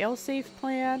like fail-safe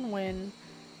plan when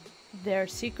their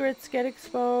secrets get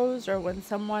exposed, or when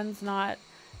someone's not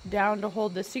down to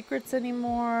hold the secrets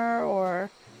anymore,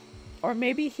 or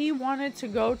maybe he wanted to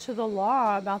go to the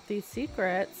law about these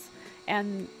secrets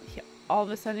and all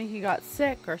of a sudden he got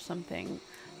sick or something.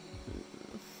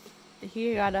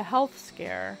 He got a health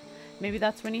scare. Maybe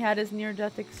that's when he had his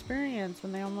near-death experience,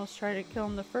 when they almost tried to kill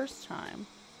him the first time.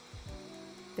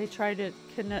 They tried to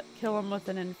kill him with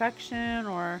an infection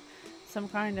or some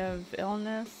kind of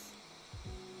illness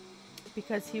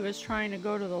because he was trying to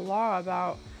go to the law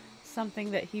about something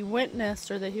that he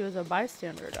witnessed or that he was a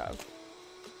bystander of.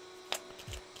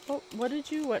 What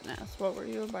did you witness? What were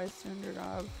you a bystander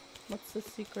of? What's the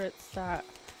secrets that...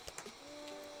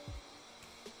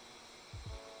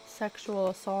 Sexual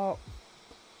assault.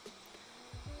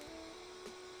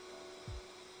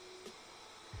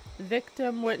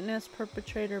 Victim, witness,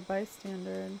 perpetrator,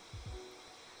 bystander.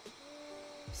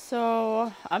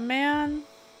 So, a man,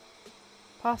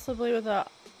 possibly with a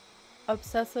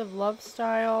obsessive love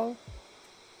style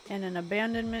and an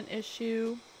abandonment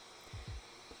issue,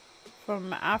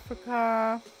 from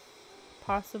Africa,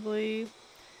 possibly,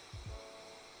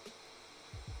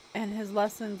 and his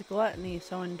lessened gluttony,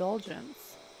 so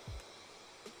indulgence.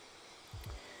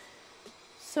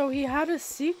 So he had a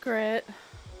secret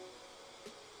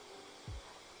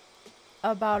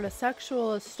about a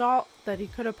sexual assault that he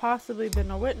could have possibly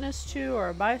been a witness to or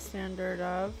a bystander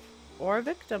of or a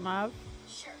victim of.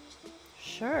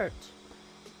 Shirt.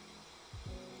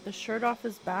 The shirt off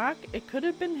his back, it could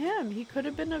have been him. He could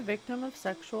have been a victim of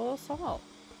sexual assault.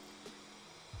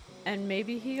 And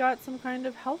maybe he got some kind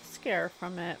of health scare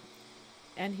from it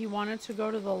and he wanted to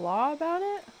go to the law about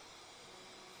it.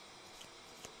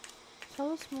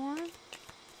 Tell us more.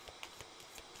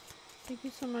 Thank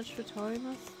you so much for telling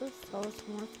us this. Tell us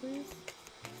more, please.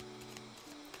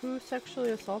 Who sexually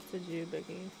assaulted you,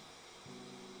 Biggie?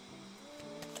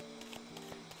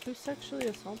 Who sexually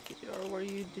assaulted you? Or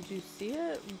did you see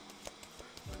it?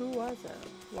 Who was it?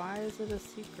 Why is it a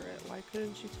secret? Why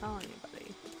couldn't you tell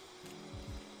anybody?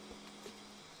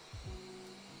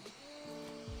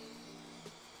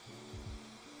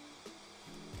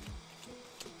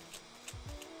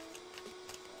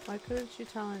 Why couldn't you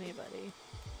tell anybody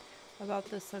about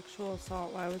this sexual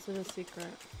assault? Why was it a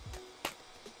secret?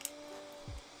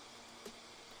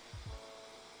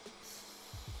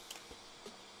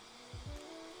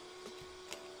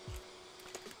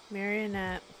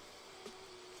 Marionette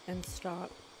and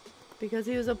stop. Because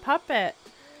he was a puppet.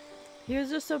 He was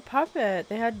just a puppet.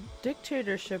 They had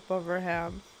dictatorship over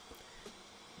him.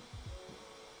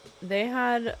 They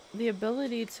had the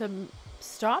ability to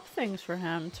stop things for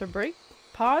him, to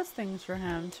pause things for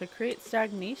him, to create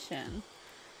stagnation.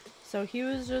 So he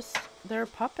was just their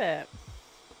puppet.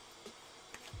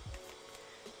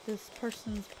 This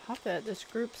person's puppet, this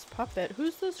group's puppet.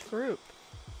 Who's this group?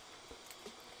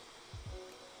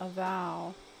 A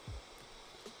vow.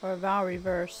 Or a vow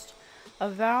reversed. A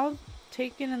vow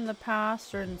taken in the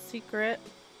past or in secret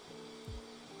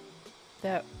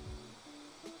that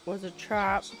was a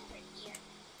trap.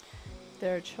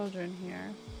 There are children here.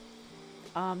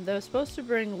 That was supposed to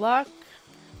bring luck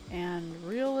and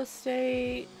real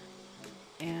estate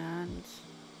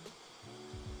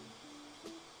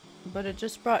but it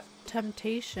just brought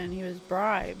temptation. He was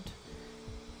bribed.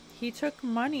 He took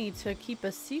money to keep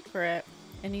a secret,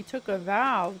 and he took a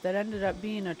vow that ended up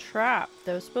being a trap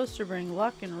that was supposed to bring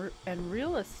luck and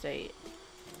real estate,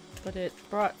 but it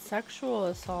brought sexual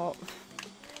assault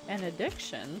and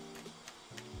addiction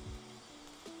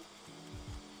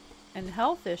and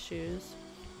health issues.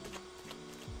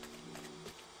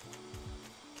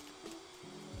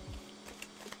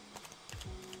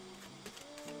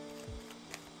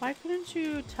 Why couldn't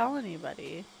you tell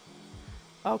anybody?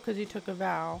 Oh, because he took a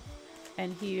vow.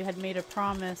 And he had made a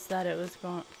promise that it was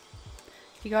going...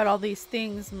 He got all these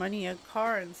things, money, a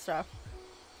car and stuff,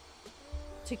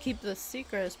 to keep this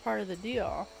secret as part of the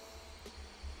deal.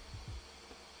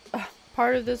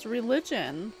 Part of this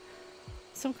religion.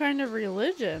 Some kind of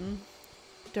religion.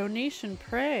 Donation,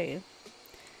 pray.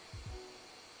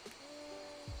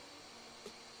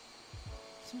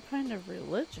 Some kind of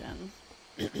religion.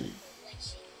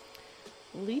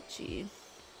 Lychee.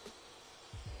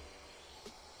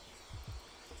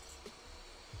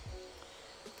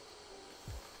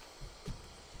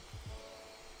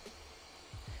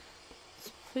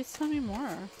 Please tell me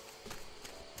more.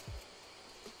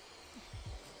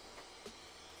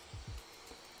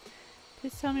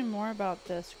 Please tell me more about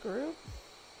this group.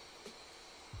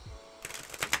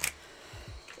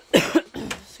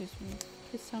 Excuse me.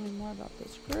 Please tell me more about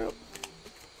this group.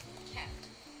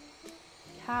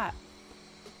 Cat.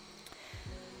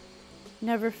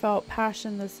 Never felt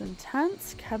passion this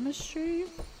intense. Chemistry.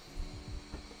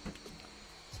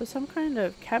 So some kind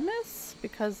of chemist,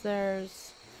 because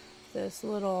there's this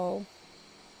little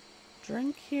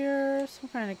drink here. Some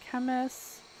kind of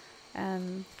chemist.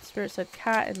 And Spirit said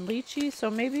cat and lychee. So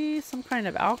maybe some kind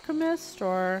of alchemist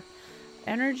or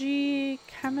energy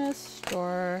chemist,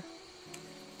 or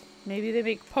maybe they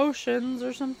make potions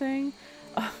or something.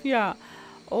 Yeah.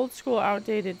 Old school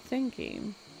outdated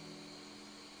thinking.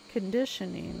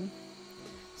 Conditioning.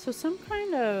 So some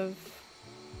kind of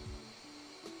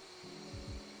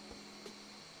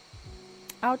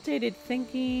outdated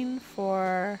thinking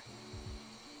for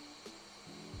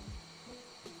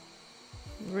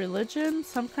religion.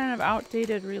 Some kind of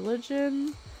outdated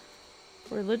religion.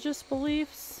 Religious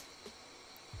beliefs.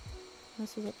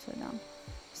 This is upside down.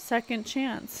 Second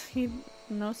chance.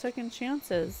 No second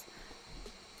chances.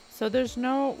 So there's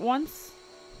no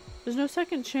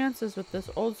second chances with this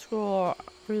old school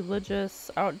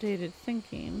religious outdated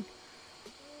thinking.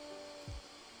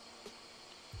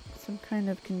 Some kind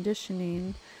of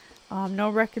conditioning. No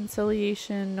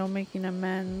reconciliation, no making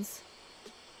amends,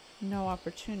 no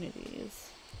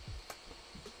opportunities.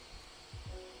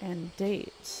 And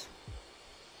date.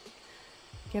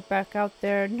 Get back out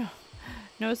there.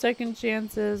 No second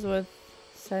chances with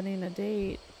setting a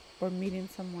date or meeting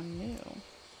someone new.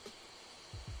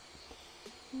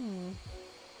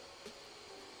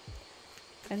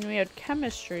 And we had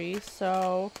chemistry,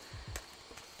 so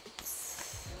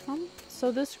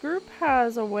this group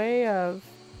has a way of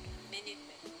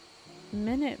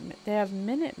they have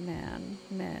Minutemen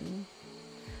men.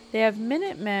 They have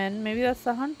Minutemen, maybe that's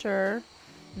the hunter,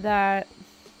 that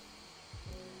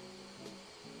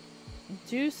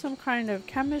do some kind of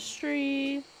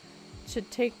chemistry to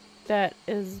take that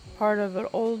is part of an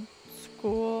old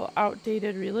school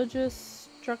outdated religious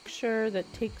structure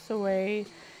that takes away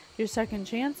your second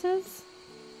chances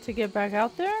to get back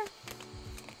out there.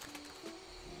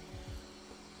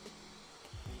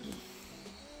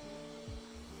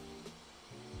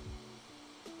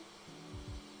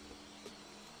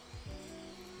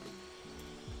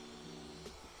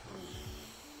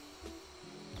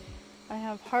 I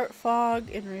have heart fog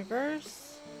in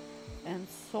reverse and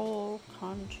soul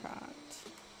contract.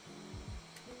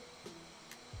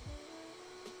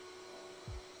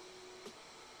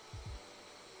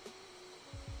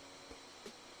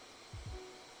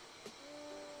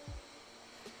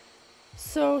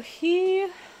 So he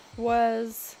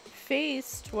was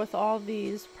faced with all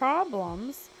these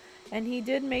problems, and he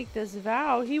did make this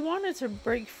vow. He wanted to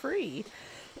break free.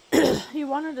 He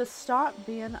wanted to stop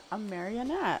being a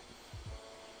marionette.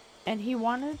 And he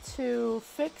wanted to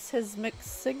fix his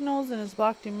mixed signals and his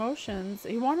blocked emotions.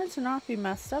 He wanted to not be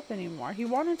messed up anymore. He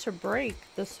wanted to break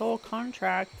the soul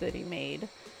contract that he made.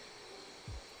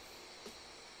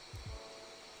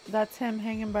 That's him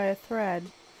hanging by a thread.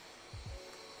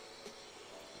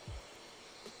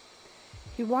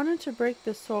 He wanted to break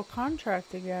this soul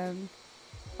contract again.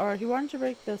 Or he wanted to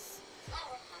break this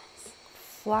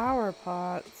flower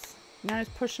pots. Now he's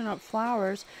pushing up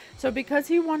flowers. So because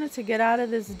he wanted to get out of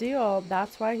this deal,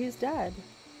 that's why he's dead.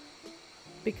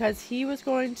 Because he was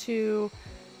going to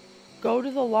go to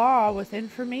the law with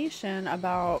information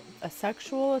about a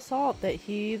sexual assault that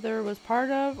he either was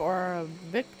part of or a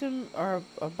victim or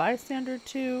a bystander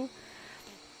to,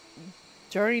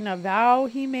 during a vow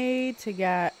he made to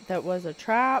get, that was a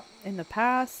trap in the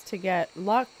past, to get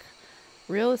luck,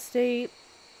 real estate.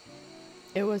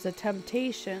 It was a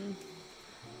temptation.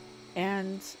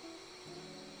 And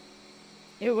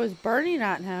it was burning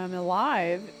at him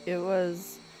alive.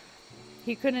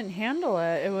 He couldn't handle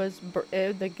it.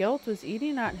 The guilt was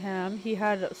eating at him. He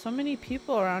had so many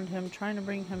people around him trying to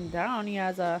bring him down. He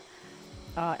has a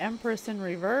Empress in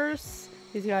reverse.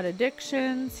 He's got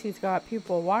addictions. He's got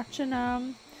people watching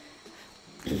him.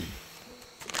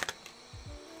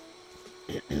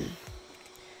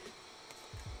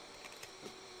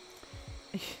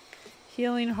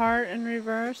 Healing heart in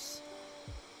reverse.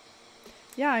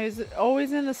 Yeah, he's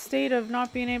always in a state of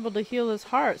not being able to heal his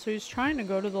heart. So he's trying to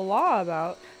go to the law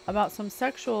about some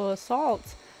sexual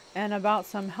assault and about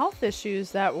some health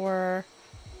issues that were,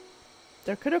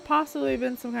 there could have possibly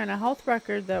been some kind of health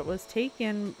record that was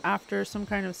taken after some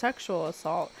kind of sexual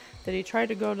assault that he tried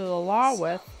to go to the law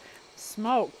with.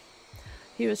 Smoke.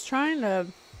 He was trying to,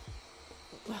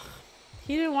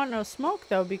 he didn't want no smoke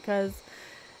though, because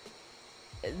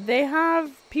they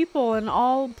have people in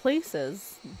all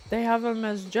places. They have them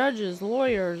as judges,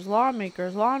 lawyers,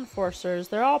 lawmakers, law enforcers.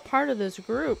 They're all part of this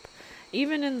group.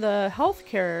 Even in the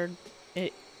healthcare, even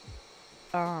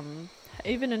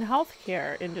in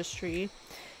healthcare industry,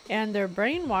 and they're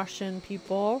brainwashing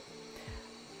people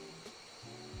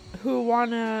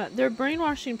they're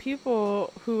brainwashing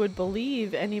people who would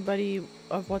believe anybody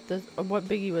of what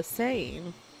Biggie was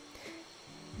saying.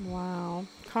 Wow.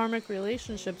 Karmic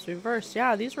relationships reversed.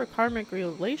 Yeah, these were karmic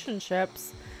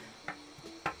relationships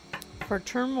for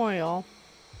turmoil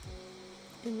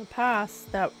in the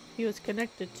past that he was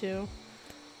connected to.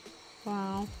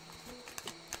 Wow.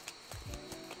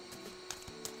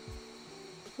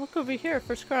 Look over here.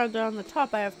 First card down the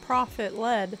top, I have prophet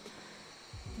led.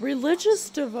 Religious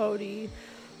devotee.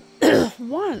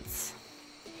 Once.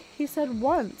 He said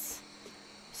once.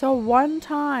 So one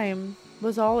time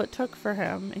was all it took for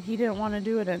him, and he didn't want to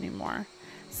do it anymore.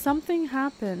 Something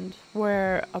happened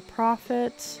where a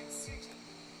prophet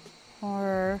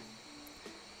or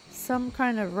some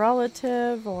kind of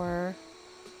relative or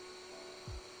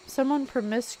someone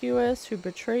promiscuous who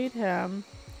betrayed him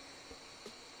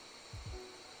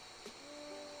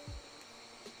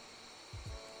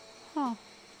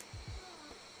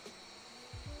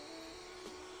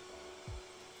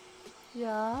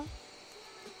Yeah.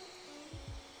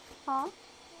 Huh?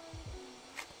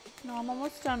 No, I'm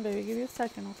almost done, baby. Give me a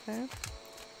second, okay?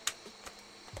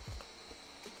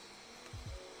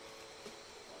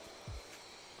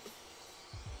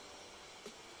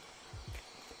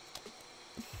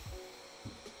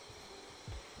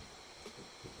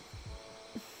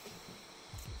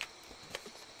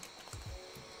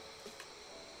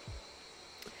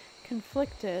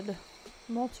 Conflicted.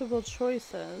 Multiple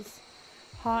choices.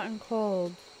 Hot and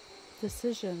cold.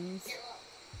 Decisions.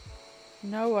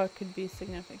 Noah could be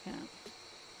significant.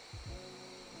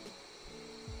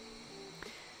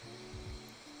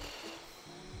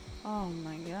 Oh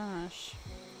my gosh.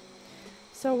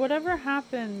 So whatever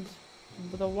happened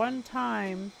the one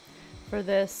time for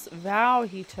this vow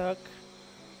he took,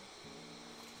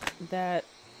 that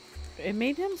it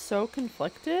made him so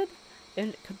conflicted,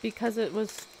 and because it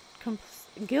was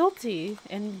guilty.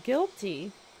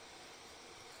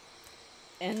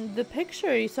 And the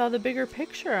picture, he saw the bigger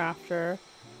picture after.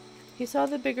 He saw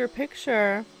the bigger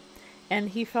picture, and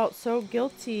he felt so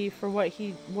guilty for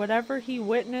whatever he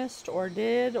witnessed or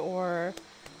did, or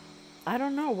I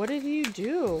don't know. What did you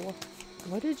do?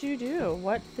 What did you do?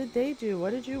 What did they do?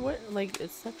 What did you like?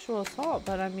 It's sexual assault,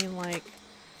 but I mean, like,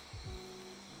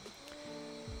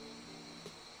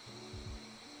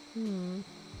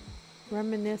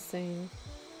 reminiscing.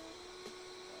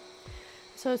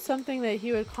 So it's something that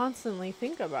he would constantly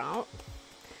think about.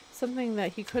 Something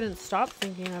that he couldn't stop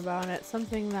thinking about it.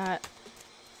 Something that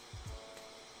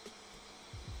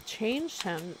changed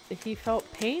him. He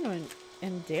felt pain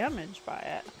and damage by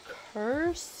it.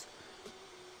 Curse.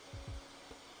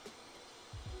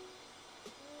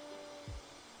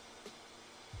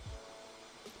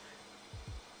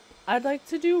 I'd like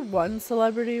to do one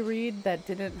celebrity read that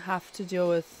didn't have to deal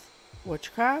with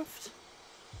witchcraft.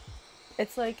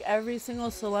 It's like every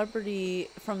single celebrity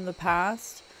from the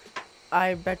past,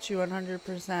 I bet you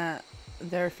 100%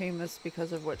 they're famous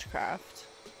because of witchcraft.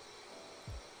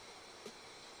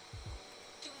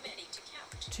 Too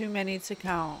many to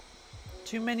count.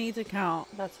 Too many to count.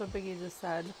 That's what Biggie just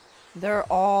said. They're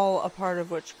all a part of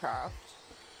witchcraft.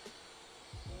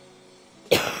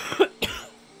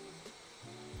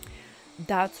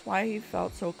 That's why he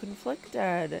felt so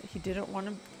conflicted. He didn't want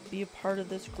to be a part of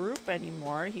this group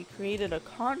anymore. He created a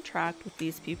contract with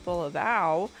these people, a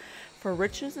vow for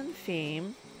riches and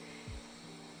fame.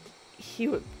 He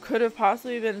could have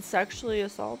possibly been sexually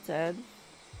assaulted,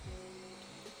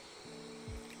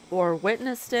 or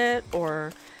witnessed it,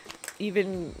 or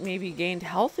even maybe gained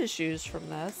health issues from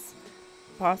this.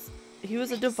 He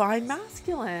was a divine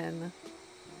masculine.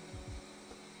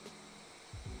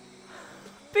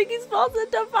 Biggie Smalls a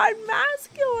divine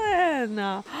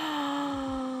masculine.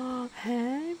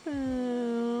 Hey,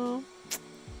 boo.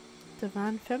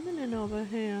 Divine feminine over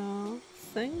here.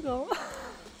 Single.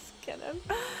 Just kidding.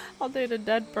 I'll date a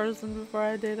dead person before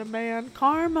I date a man.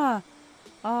 Karma.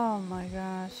 Oh my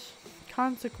gosh.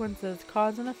 Consequences.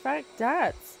 Cause and effect.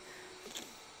 Debts.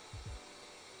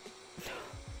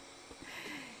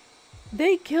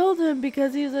 They killed him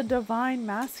because he's a divine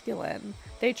masculine.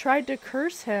 They tried to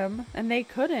curse him and they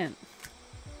couldn't.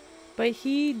 But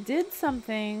he did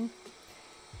something.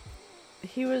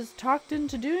 He was talked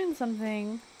into doing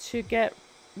something to get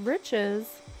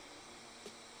riches,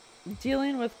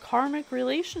 dealing with karmic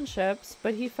relationships,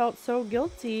 but he felt so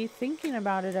guilty thinking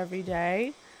about it every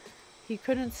day. He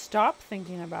couldn't stop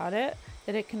thinking about it,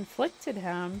 that it conflicted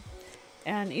him,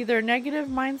 and either negative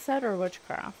mindset or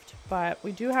witchcraft. But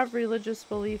we do have religious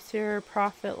beliefs here,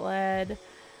 prophet-led.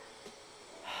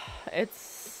 It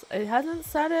hasn't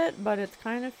said it, but it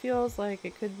kind of feels like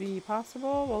it could be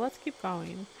possible. Well, let's keep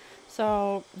going.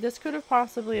 So this could have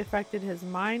possibly affected his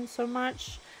mind so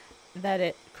much that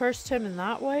it cursed him in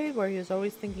that way, where he was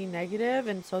always thinking negative,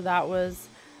 and so that was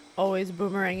always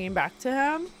boomeranging back to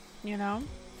him, you know,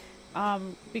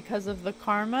 because of the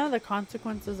karma, the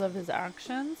consequences of his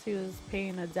actions. He was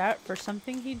paying a debt for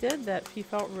something he did that he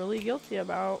felt really guilty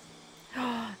about.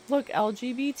 Look,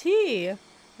 LGBT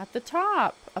at the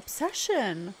top,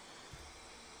 obsession,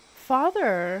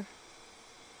 father,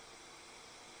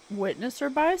 witness or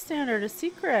bystander to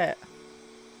secret.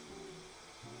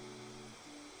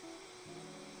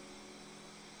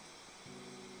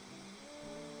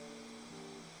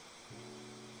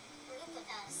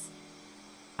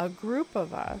 A group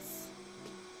of us.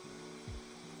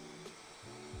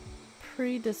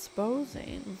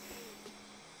 Predisposing.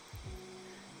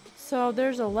 So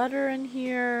there's a letter in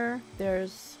here.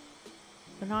 There's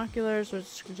binoculars, which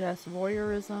suggests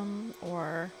voyeurism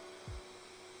or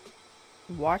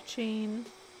watching.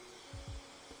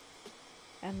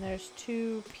 And there's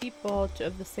two people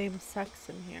of the same sex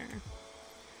in here.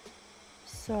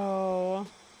 So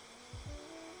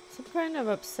some kind of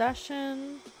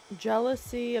obsession,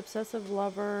 jealousy, obsessive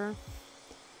lover.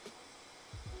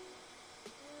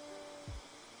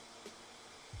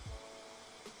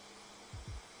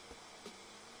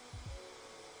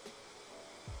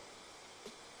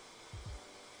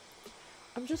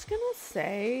 I'm just gonna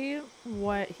say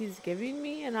what he's giving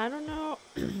me, and I don't know,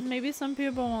 maybe some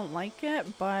people won't like it,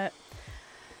 but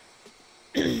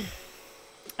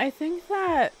I think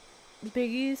that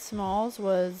Biggie Smalls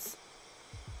was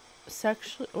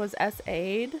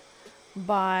SA'd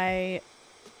by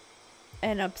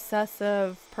an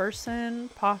obsessive person,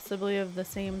 possibly of the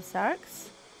same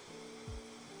sex.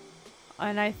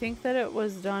 And I think that it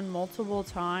was done multiple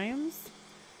times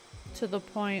to the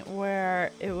point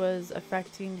where it was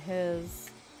affecting his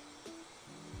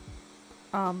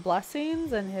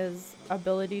blessings and his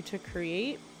ability to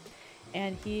create.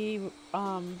 And he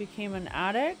became an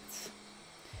addict.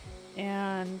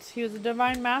 And he was a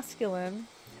divine masculine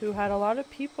who had a lot of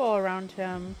people around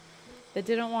him that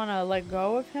didn't want to let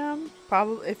go of him.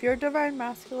 Probably, if you're a divine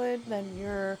masculine, then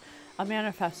you're a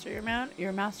manifester.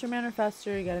 You're a master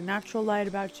manifester. You got a natural light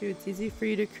about you. It's easy for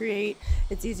you to create.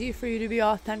 It's easy for you to be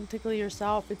authentically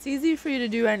yourself. It's easy for you to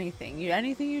do anything.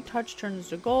 Anything you touch turns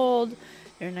to gold.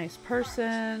 You're a nice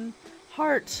person.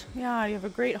 Heart. Yeah, you have a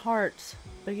great heart.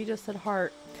 But you just said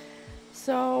heart.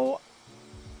 So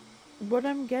what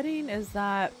I'm getting is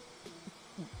that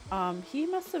he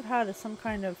must have had some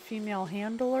kind of female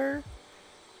handler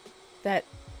that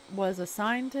was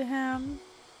assigned to him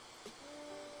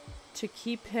to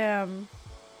keep him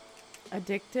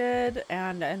addicted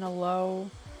and in a low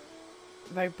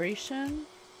vibration,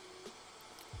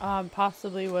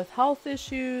 possibly with health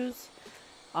issues,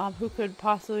 who could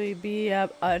possibly be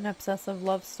an obsessive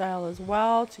love style as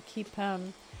well, to keep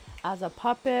him as a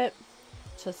puppet,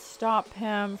 to stop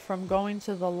him from going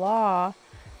to the law,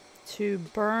 to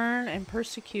burn and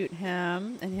persecute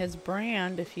him and his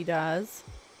brand if he does,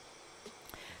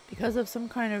 because of some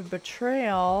kind of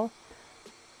betrayal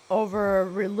over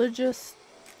religious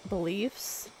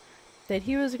beliefs that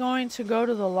he was going to go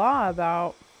to the law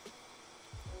about.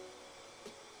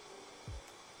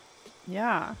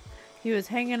 Yeah, he was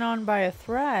hanging on by a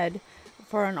thread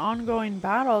for an ongoing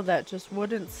battle that just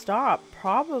wouldn't stop,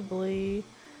 probably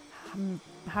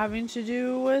having to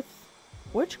do with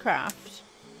witchcraft.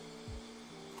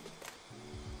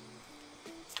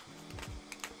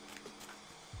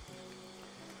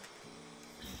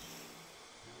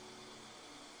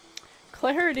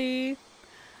 Clarity,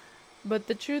 but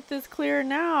the truth is clear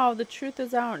now. The truth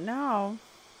is out now,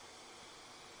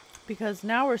 because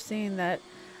now we're seeing that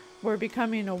we're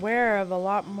becoming aware of a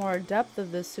lot more depth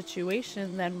of this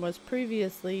situation than was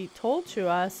previously told to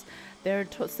us. They're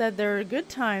said there are good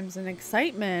times and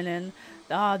excitement,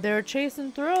 and they're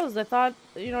chasing thrills. I thought,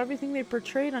 everything they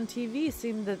portrayed on TV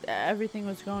seemed that everything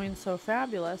was going so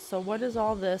fabulous. So what is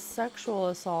all this sexual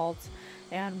assault,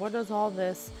 and what is all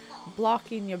this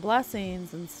blocking your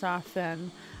blessings and stuff,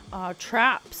 and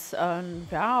traps and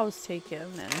vows taken,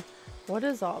 and what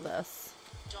is all this?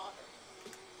 Daughter.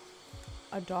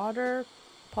 a daughter.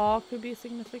 Paul could be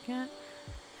significant.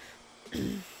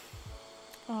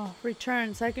 Oh,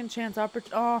 return, second chance,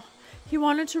 opportunity. Oh, he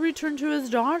wanted to return to his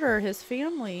daughter, his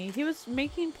family. He was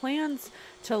making plans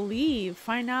to leave,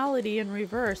 finality in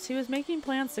reverse. He was making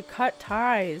plans to cut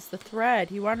ties, the thread.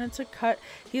 He wanted to cut.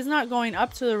 He's not going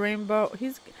up to the rainbow.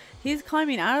 He's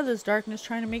climbing out of this darkness,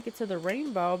 trying to make it to the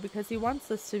rainbow because he wants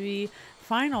this to be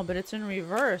final, but it's in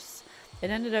reverse. It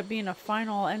ended up being a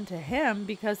final end to him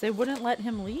because they wouldn't let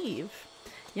him leave.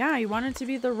 Yeah, he wanted to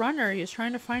be the runner. He was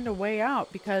trying to find a way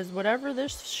out because whatever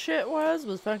this shit was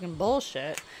fucking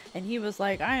bullshit. And he was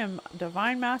like, I am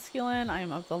divine masculine. I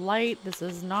am of the light. This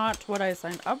is not what I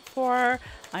signed up for.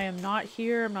 I am not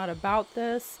here. I'm not about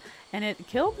this. And it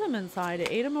killed him inside.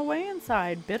 It ate him away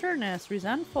inside. Bitterness,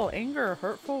 resentful, anger,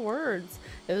 hurtful words.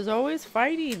 It was always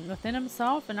fighting within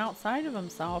himself and outside of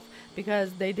himself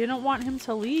because they didn't want him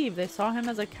to leave. They saw him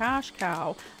as a cash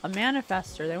cow, a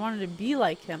manifester. They wanted to be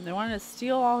like him. They wanted to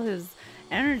steal all his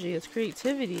energy, his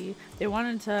creativity. They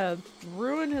wanted to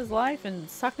ruin his life and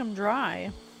suck him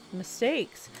dry.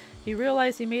 Mistakes. He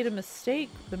realized he made a mistake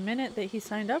the minute that he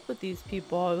signed up with these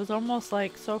people. It was almost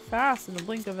like so fast in the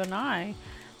blink of an eye.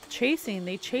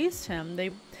 They chased him,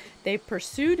 they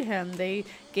pursued him, they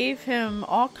gave him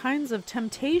all kinds of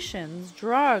temptations,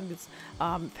 drugs,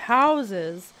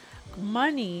 houses,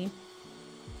 money.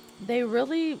 They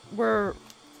really were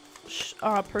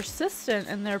persistent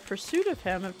in their pursuit of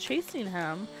him, of chasing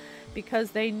him,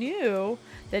 because they knew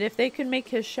that if they could make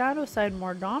his shadow side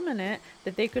more dominant,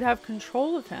 that they could have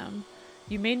control of him.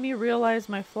 You made me realize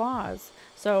my flaws.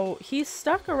 So he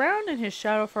stuck around in his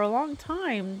shadow for a long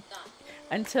time.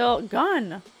 Until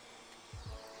gun,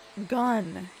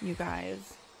 you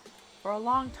guys, for a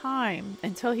long time,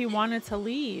 until he wanted to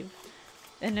leave.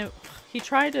 And he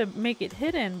tried to make it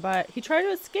hidden, but he tried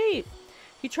to escape.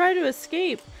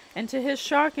 And to his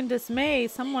shock and dismay,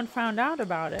 someone found out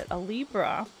about it, a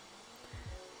Libra.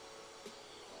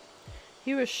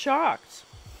 He was shocked.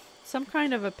 Some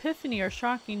kind of epiphany or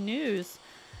shocking news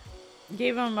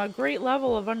gave him a great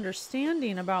level of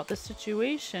understanding about the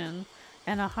situation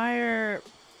and a higher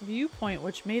viewpoint,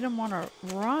 which made him want to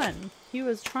run. He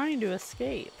was trying to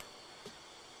escape.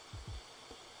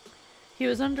 He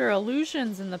was under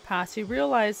illusions in the past. He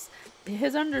realized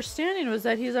his understanding was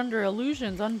that he's under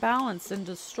illusions, unbalanced and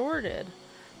distorted.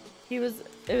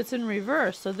 It's in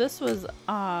reverse. So this was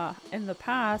in the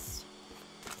past.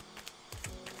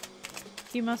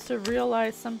 He must have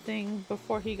realized something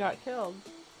before he got killed.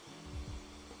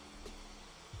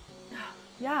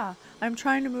 Yeah, I'm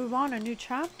trying to move on, a new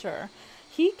chapter.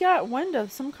 He got wind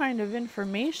of some kind of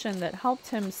information that helped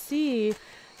him see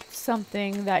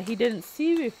something that he didn't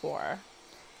see before.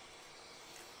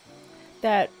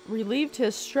 That relieved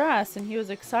his stress and he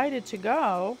was excited to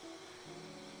go.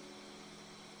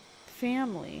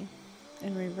 Family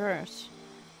in reverse.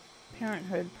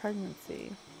 Parenthood,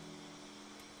 pregnancy.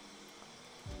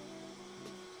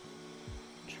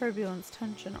 Turbulence,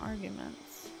 tension, arguments.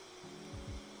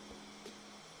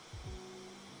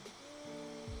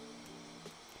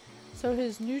 So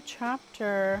his new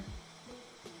chapter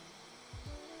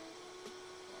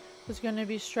was going to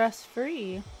be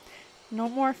stress-free. No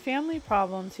more family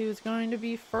problems. He was going to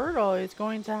be fertile. He was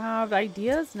going to have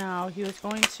ideas now. He was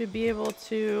going to be able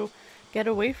to get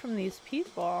away from these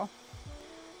people.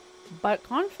 But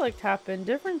conflict happened.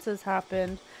 Differences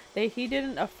happened. A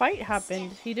fight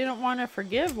happened. He didn't want to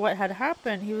forgive what had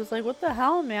happened. He was like, what the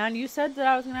hell, man? You said that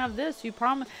I was going to have this. You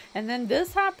promised. And then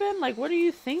this happened? Like, what are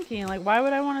you thinking? Like, why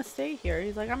would I want to stay here?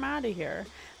 He's like, I'm out of here.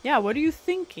 Yeah, what are you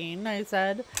thinking? I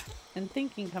said. And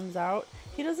thinking comes out.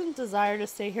 He doesn't desire to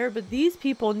stay here, but these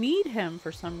people need him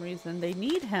for some reason. They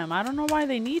need him. I don't know why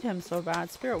they need him so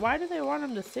bad. Spirit, why do they want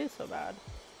him to stay so bad?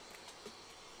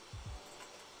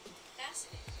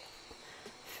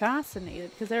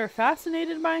 Fascinated because they were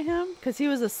fascinated by him because he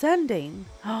was ascending.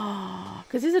 Oh,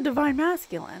 because he's a divine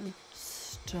masculine.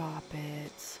 Stop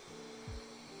it.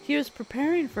 He was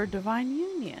preparing for divine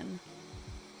union.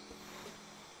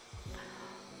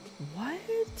 What?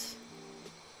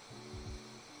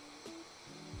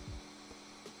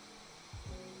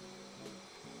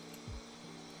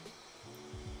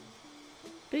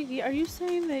 Biggie, are you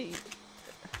saying that?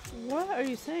 What are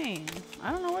you saying?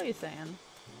 I don't know what you're saying.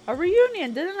 A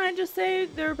reunion. Didn't I just say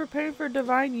they're preparing for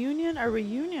divine union? A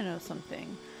reunion of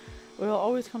something. We'll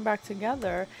always come back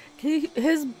together.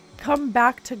 His come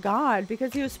back to God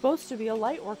because he was supposed to be a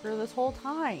light worker this whole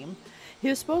time. He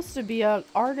was supposed to be an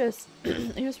artist.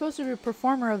 He was supposed to be a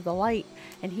performer of the light.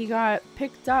 And he got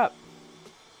picked up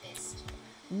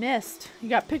mist. He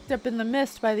got picked up in the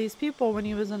mist by these people when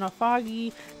he was in a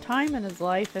foggy time in his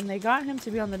life, and they got him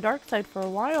to be on the dark side for a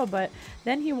while, but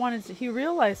then he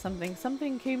realized something.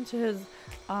 Something came to his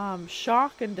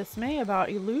shock and dismay about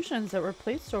illusions that were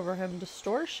placed over him,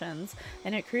 distortions,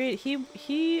 and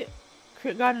he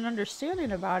got an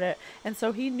understanding about it, and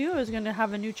so he knew it was going to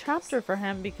have a new chapter for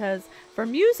him, because for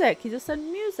music, he just said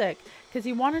music, because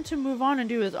he wanted to move on and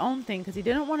do his own thing, because he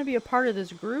didn't want to be a part of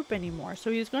this group anymore.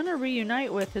 So he was going to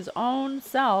reunite with his own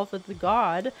self, with the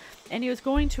God, and he was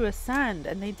going to ascend,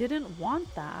 and they didn't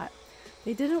want that.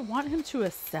 They didn't want him to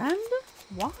ascend?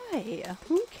 Why?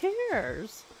 Who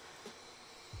cares?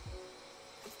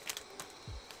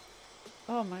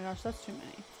 Oh my gosh, that's too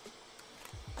many.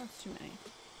 That's too many.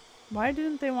 Why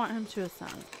didn't they want him to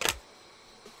ascend?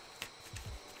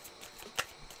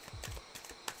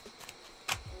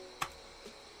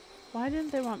 Why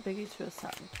didn't they want Biggie to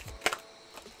ascend?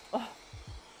 Oh.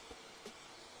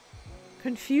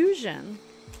 Confusion.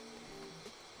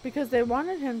 Because they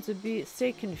wanted him to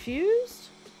stay confused?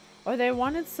 Or they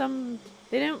wanted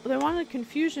they wanted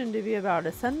confusion to be about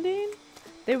ascending?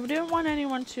 They didn't want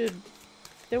anyone to,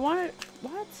 they wanted,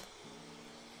 what?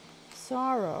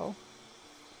 Sorrow.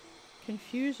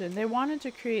 Confusion. They wanted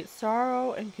to create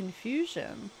sorrow and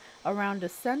confusion around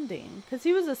ascending, because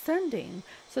he was ascending,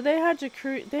 so they had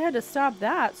to stop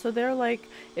that. So they're like,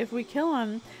 if we kill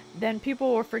him, then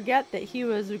people will forget that he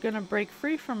was going to break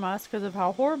free from us because of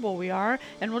how horrible we are,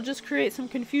 and we'll just create some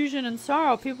confusion and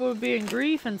sorrow. People will be in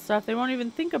grief and stuff. They won't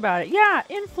even think about it. Yeah,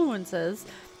 influences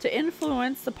to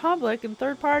influence the public and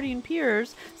third party and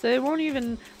peers, so they won't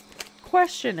even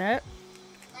question it,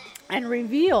 and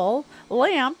reveal,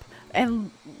 lamp, and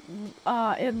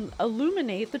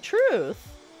illuminate the truth.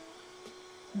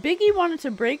 Biggie wanted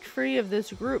to break free of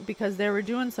this group because they were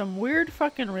doing some weird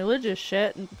fucking religious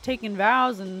shit and taking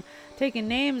vows and taking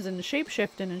names and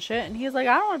shape-shifting and shit, and he's like,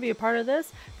 I don't want to be a part of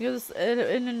this, because it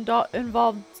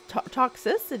involved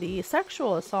toxicity,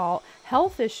 sexual assault,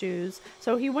 health issues.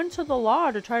 So he went to the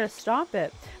law to try to stop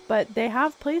it, but they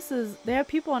have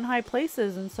people in high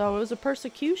places, and so it was a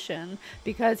persecution,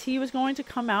 because he was going to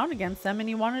come out against them, and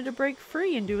he wanted to break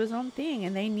free and do his own thing,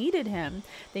 and they needed him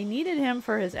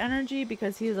for his energy,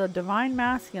 because he was a divine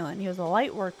masculine. He was a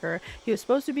light worker. He was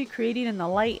supposed to be creating in the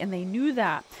light, and they knew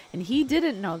that, and he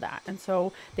didn't know that. And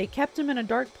so they kept him in a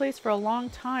dark place for a long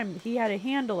time. He had a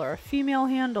handler, a female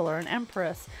handler, an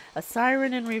empress, a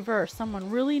siren in reverse, someone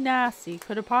really nasty.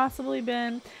 Could have possibly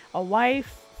been a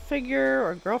wife figure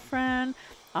or girlfriend.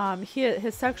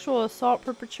 His sexual assault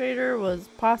perpetrator was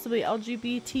possibly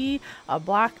LGBT, a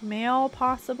black male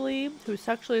possibly, who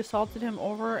sexually assaulted him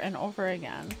over and over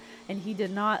again, and he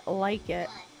did not like it.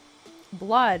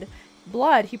 Blood.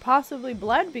 He possibly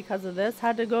bled because of this,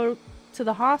 had to go to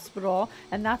the hospital,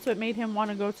 and that's what made him want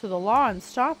to go to the law and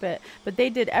stop it. But they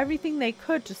did everything they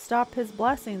could to stop his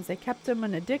blessings. They kept him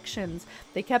in addictions.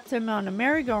 They kept him on a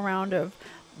merry-go-round of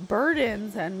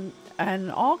burdens and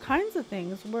all kinds of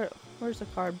things. Where's the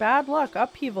card? Bad luck,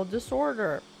 upheaval,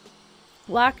 disorder,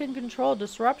 lack of control,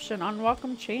 disruption,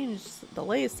 unwelcome change,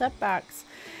 delays, setbacks.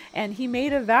 And he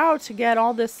made a vow to get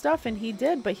all this stuff, and he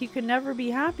did, but he could never be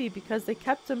happy because they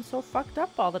kept him so fucked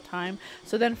up all the time.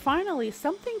 So then finally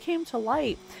something came to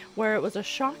light where it was a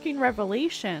shocking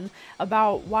revelation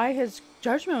about why his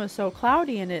judgment was so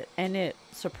cloudy, and it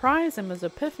surprised him as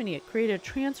epiphany. It created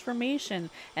transformation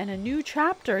and a new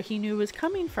chapter he knew was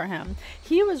coming for him.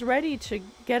 He was ready to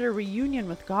get a reunion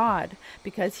with God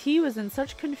because he was in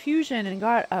such confusion,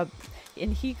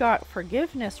 and he got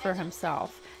forgiveness for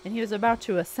himself. And he was about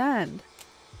to ascend.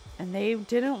 And they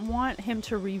didn't want him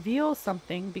to reveal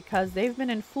something because they've been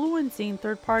influencing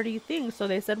third-party things. So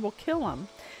they said, we'll kill him.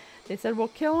 They said, we'll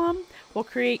kill him. We'll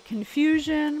create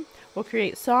confusion. We'll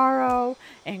create sorrow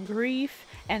and grief.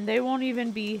 And they won't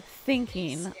even be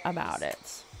thinking about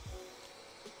it.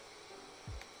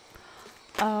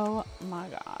 Oh my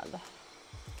God.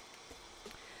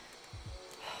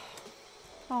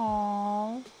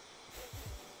 Aww.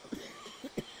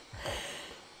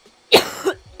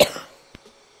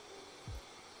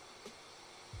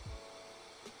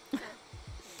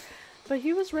 But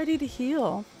he was ready to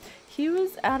heal. He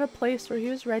was at a place where he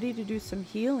was ready to do some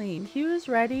healing. He was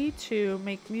ready to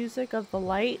make music of the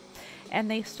light, and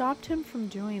they stopped him from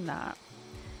doing that.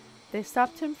 They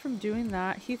stopped him from doing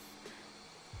that.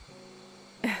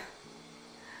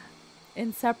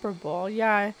 Inseparable.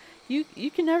 Yeah,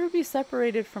 you can never be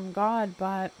separated from God,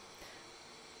 but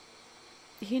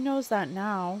he knows that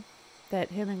now,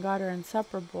 that him and God are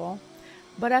inseparable.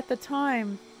 But at the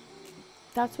time,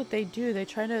 that's what they do. They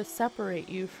try to separate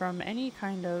you from any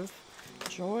kind of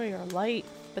joy or light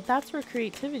But that's where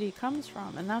creativity comes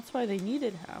from, and that's why they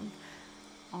needed him.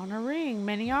 On a ring,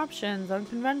 many options,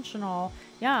 unconventional.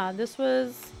 Yeah, this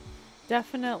was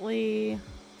definitely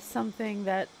something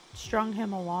that strung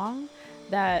him along,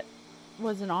 that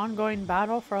was an ongoing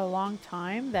battle for a long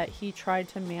time that he tried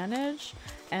to manage,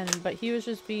 but he was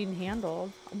just being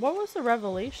handled. What was the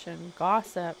revelation?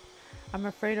 Gossip. I'm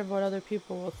afraid of what other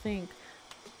people will think.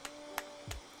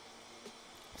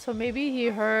 So maybe he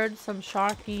heard some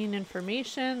shocking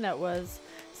information that was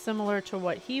similar to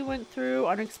what he went through.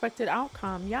 Unexpected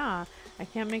outcome. Yeah, I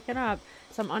can't make it up.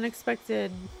 Some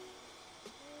unexpected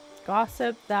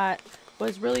gossip that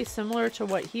was really similar to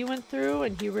what he went through,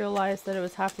 and he realized that it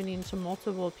was happening to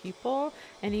multiple people,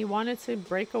 and he wanted to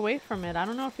break away from it. I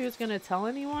don't know if he was going to tell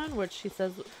anyone, which he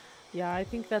says, yeah, I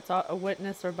think that's a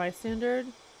witness or bystander.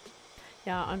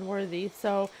 Yeah, unworthy.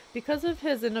 So because of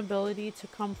his inability to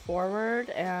come forward,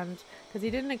 and because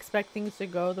he didn't expect things to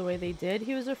go the way they did,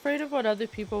 he was afraid of what other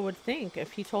people would think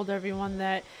if he told everyone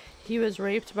that he was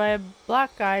raped by a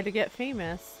black guy to get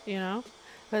famous, you know,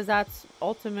 because that's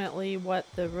ultimately what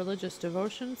the religious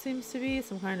devotion seems to be,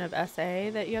 some kind of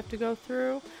SA that you have to go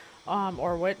through,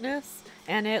 or witness,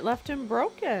 and it left him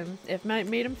broken. It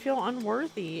made him feel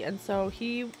unworthy, and so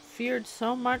he feared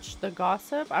so much the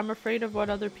gossip. I'm afraid of what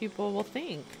other people will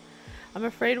think. I'm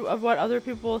afraid of what other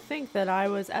people will think, that I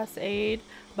was SA'd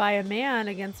by a man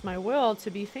against my will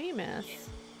to be famous.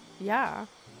 Yeah.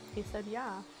 He said,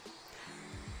 yeah.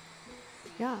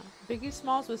 Yeah. Biggie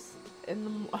Smalls was in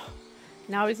the...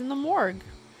 Now he's in the morgue.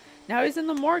 Now he's in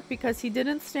the morgue because he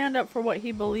didn't stand up for what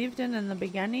he believed in the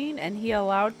beginning, and he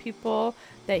allowed people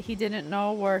that he didn't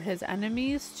know were his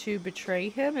enemies to betray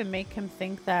him and make him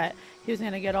think that he was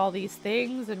going to get all these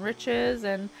things and riches,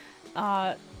 and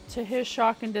to his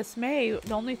shock and dismay,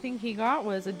 the only thing he got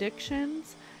was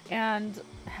addictions and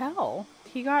hell.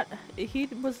 He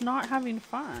was not having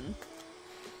fun.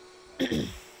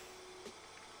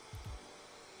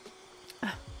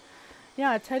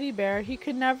 Yeah, a teddy bear. He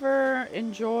could never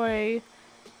enjoy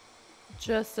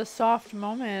just a soft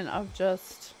moment of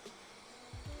just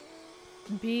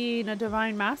being a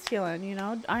divine masculine, you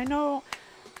know. I know,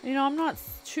 you know, I'm not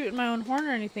shooting my own horn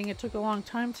or anything. It took a long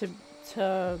time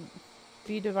to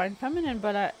be divine feminine,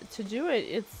 but to do it,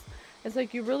 it's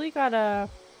like you really gotta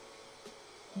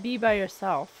be by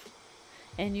yourself,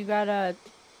 and you gotta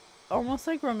almost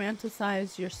like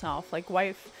romanticize yourself, like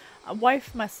I'm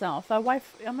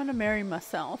gonna marry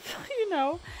myself, you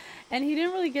know. And he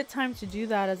didn't really get time to do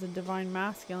that as a divine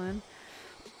masculine.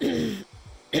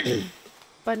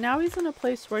 But now he's in a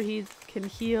place where he can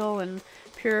heal and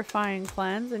purify and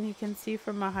cleanse, and he can see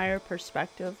from a higher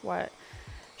perspective what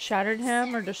shattered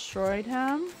him or destroyed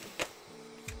him.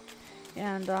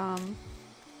 And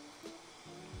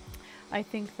I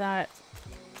think that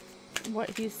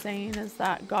what he's saying is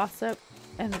that gossip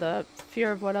and the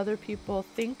fear of what other people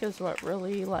think is what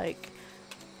really like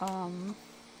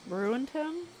ruined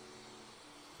him.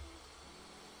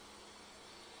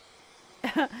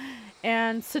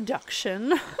 And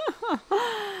seduction,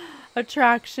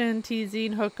 attraction,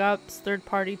 teasing, hookups,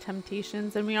 third-party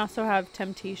temptations, and we also have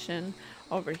temptation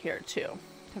over here too.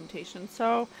 Temptation.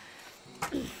 So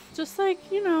just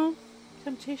like, you know,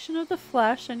 temptation of the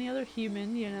flesh, any other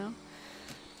human, you know.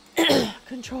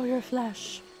 Control your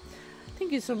flesh.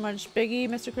 Thank you so much, Biggie.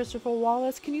 Mr. Christopher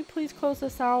Wallace, can you please close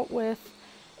us out with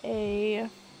a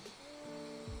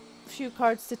few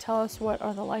cards to tell us what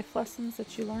are the life lessons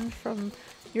that you learned from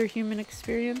your human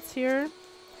experience here?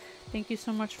 Thank you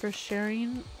so much for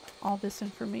sharing all this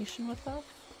information with us.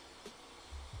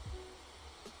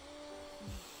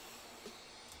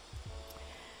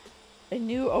 A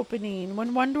new opening.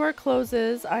 When one door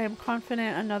closes, I am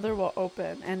confident another will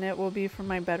open, and it will be for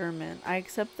my betterment. I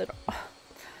accept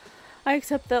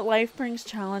that life brings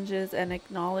challenges and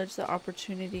acknowledge the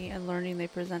opportunity and learning they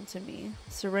present to me.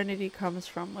 Serenity comes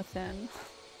from within.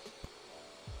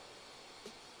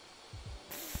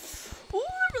 Ooh,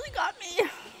 it really got me.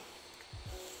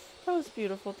 That was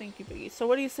beautiful. Thank you, Biggie. So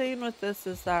what he's saying with this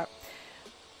is that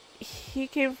he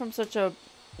came from such a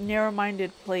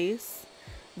narrow-minded place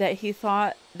that he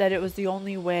thought that it was the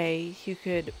only way he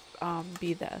could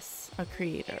be this, a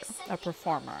creator, a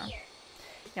performer.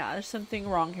 Yeah, there's something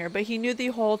wrong here. But he knew the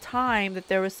whole time that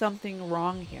there was something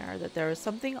wrong here, that there was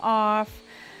something off.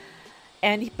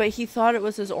 But he thought it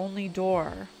was his only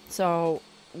door. So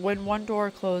when one door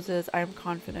closes, I'm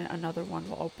confident another one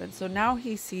will open. So now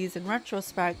he sees in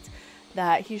retrospect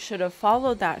that he should have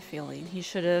followed that feeling. He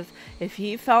should have, if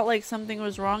he felt like something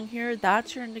was wrong here,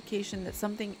 that's your indication that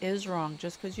something is wrong.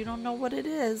 Just because you don't know what it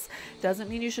is doesn't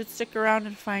mean you should stick around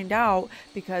and find out,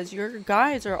 because your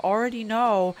guides are already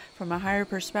know from a higher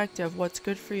perspective what's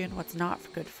good for you and what's not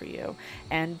good for you.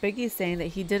 And Biggie's saying that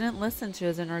he didn't listen to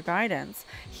his inner guidance.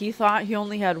 He thought he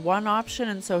only had one option,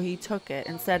 and so he took it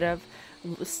instead of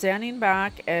standing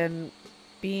back and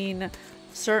being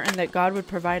certain that God would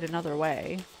provide another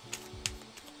way.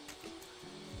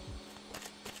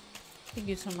 Thank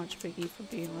you so much, Biggie, for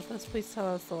being with us. Please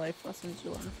tell us the life lessons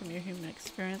you learned from your human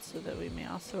experience so that we may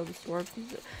also absorb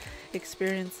these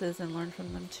experiences and learn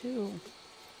from them too.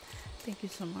 Thank you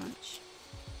so much.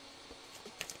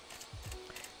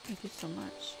 Thank you so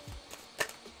much.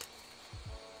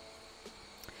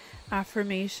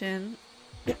 Affirmation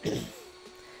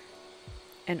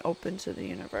and open to the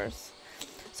universe.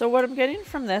 So what I'm getting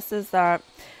from this is that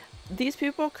these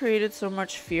people created so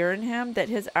much fear in him that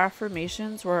his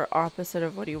affirmations were opposite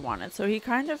of what he wanted. So he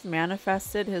kind of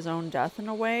manifested his own death in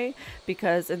a way,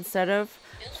 because instead of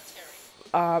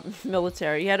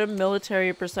military, he had a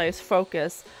military precise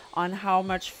focus on how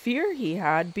much fear he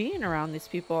had being around these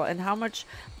people and how much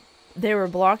they were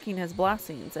blocking his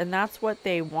blessings. And that's what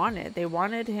they wanted. They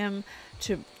wanted him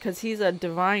to, because he's a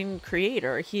divine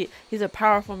creator. He's a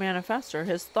powerful manifester.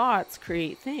 His thoughts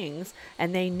create things,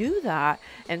 and they knew that.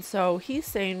 And so he's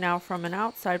saying now, from an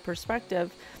outside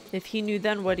perspective, if he knew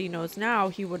then what he knows now,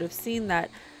 he would have seen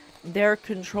that their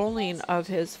controlling of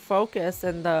his focus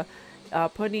and the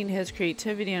putting his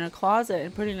creativity in a closet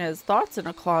and putting his thoughts in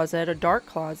a closet, a dark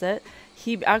closet,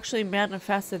 he actually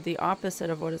manifested the opposite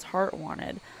of what his heart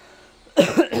wanted.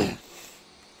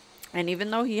 And even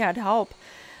though he had help,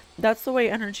 that's the way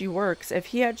energy works. If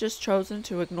he had just chosen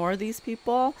to ignore these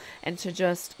people and to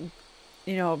just,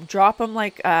 drop them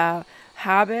like a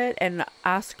habit and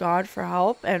ask God for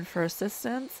help and for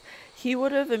assistance, he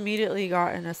would have immediately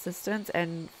gotten assistance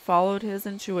and followed his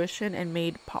intuition and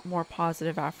made more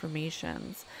positive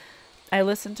affirmations. I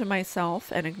listen to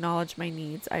myself and acknowledge my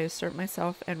needs. I assert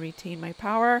myself and retain my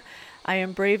power. I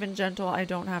am brave and gentle. I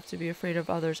don't have to be afraid of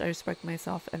others. I respect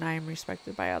myself and I am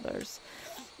respected by others.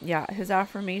 Yeah, his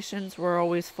affirmations were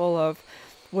always full of,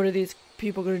 what are these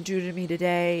people going to do to me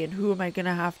today? And who am I going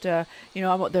to have to,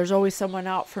 there's always someone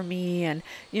out for me. And,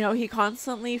 he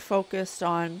constantly focused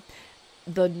on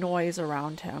the noise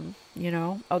around him,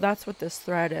 Oh, that's what this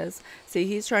thread is. See,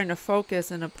 he's trying to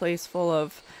focus in a place full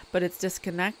of, but it's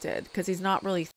disconnected because he's not really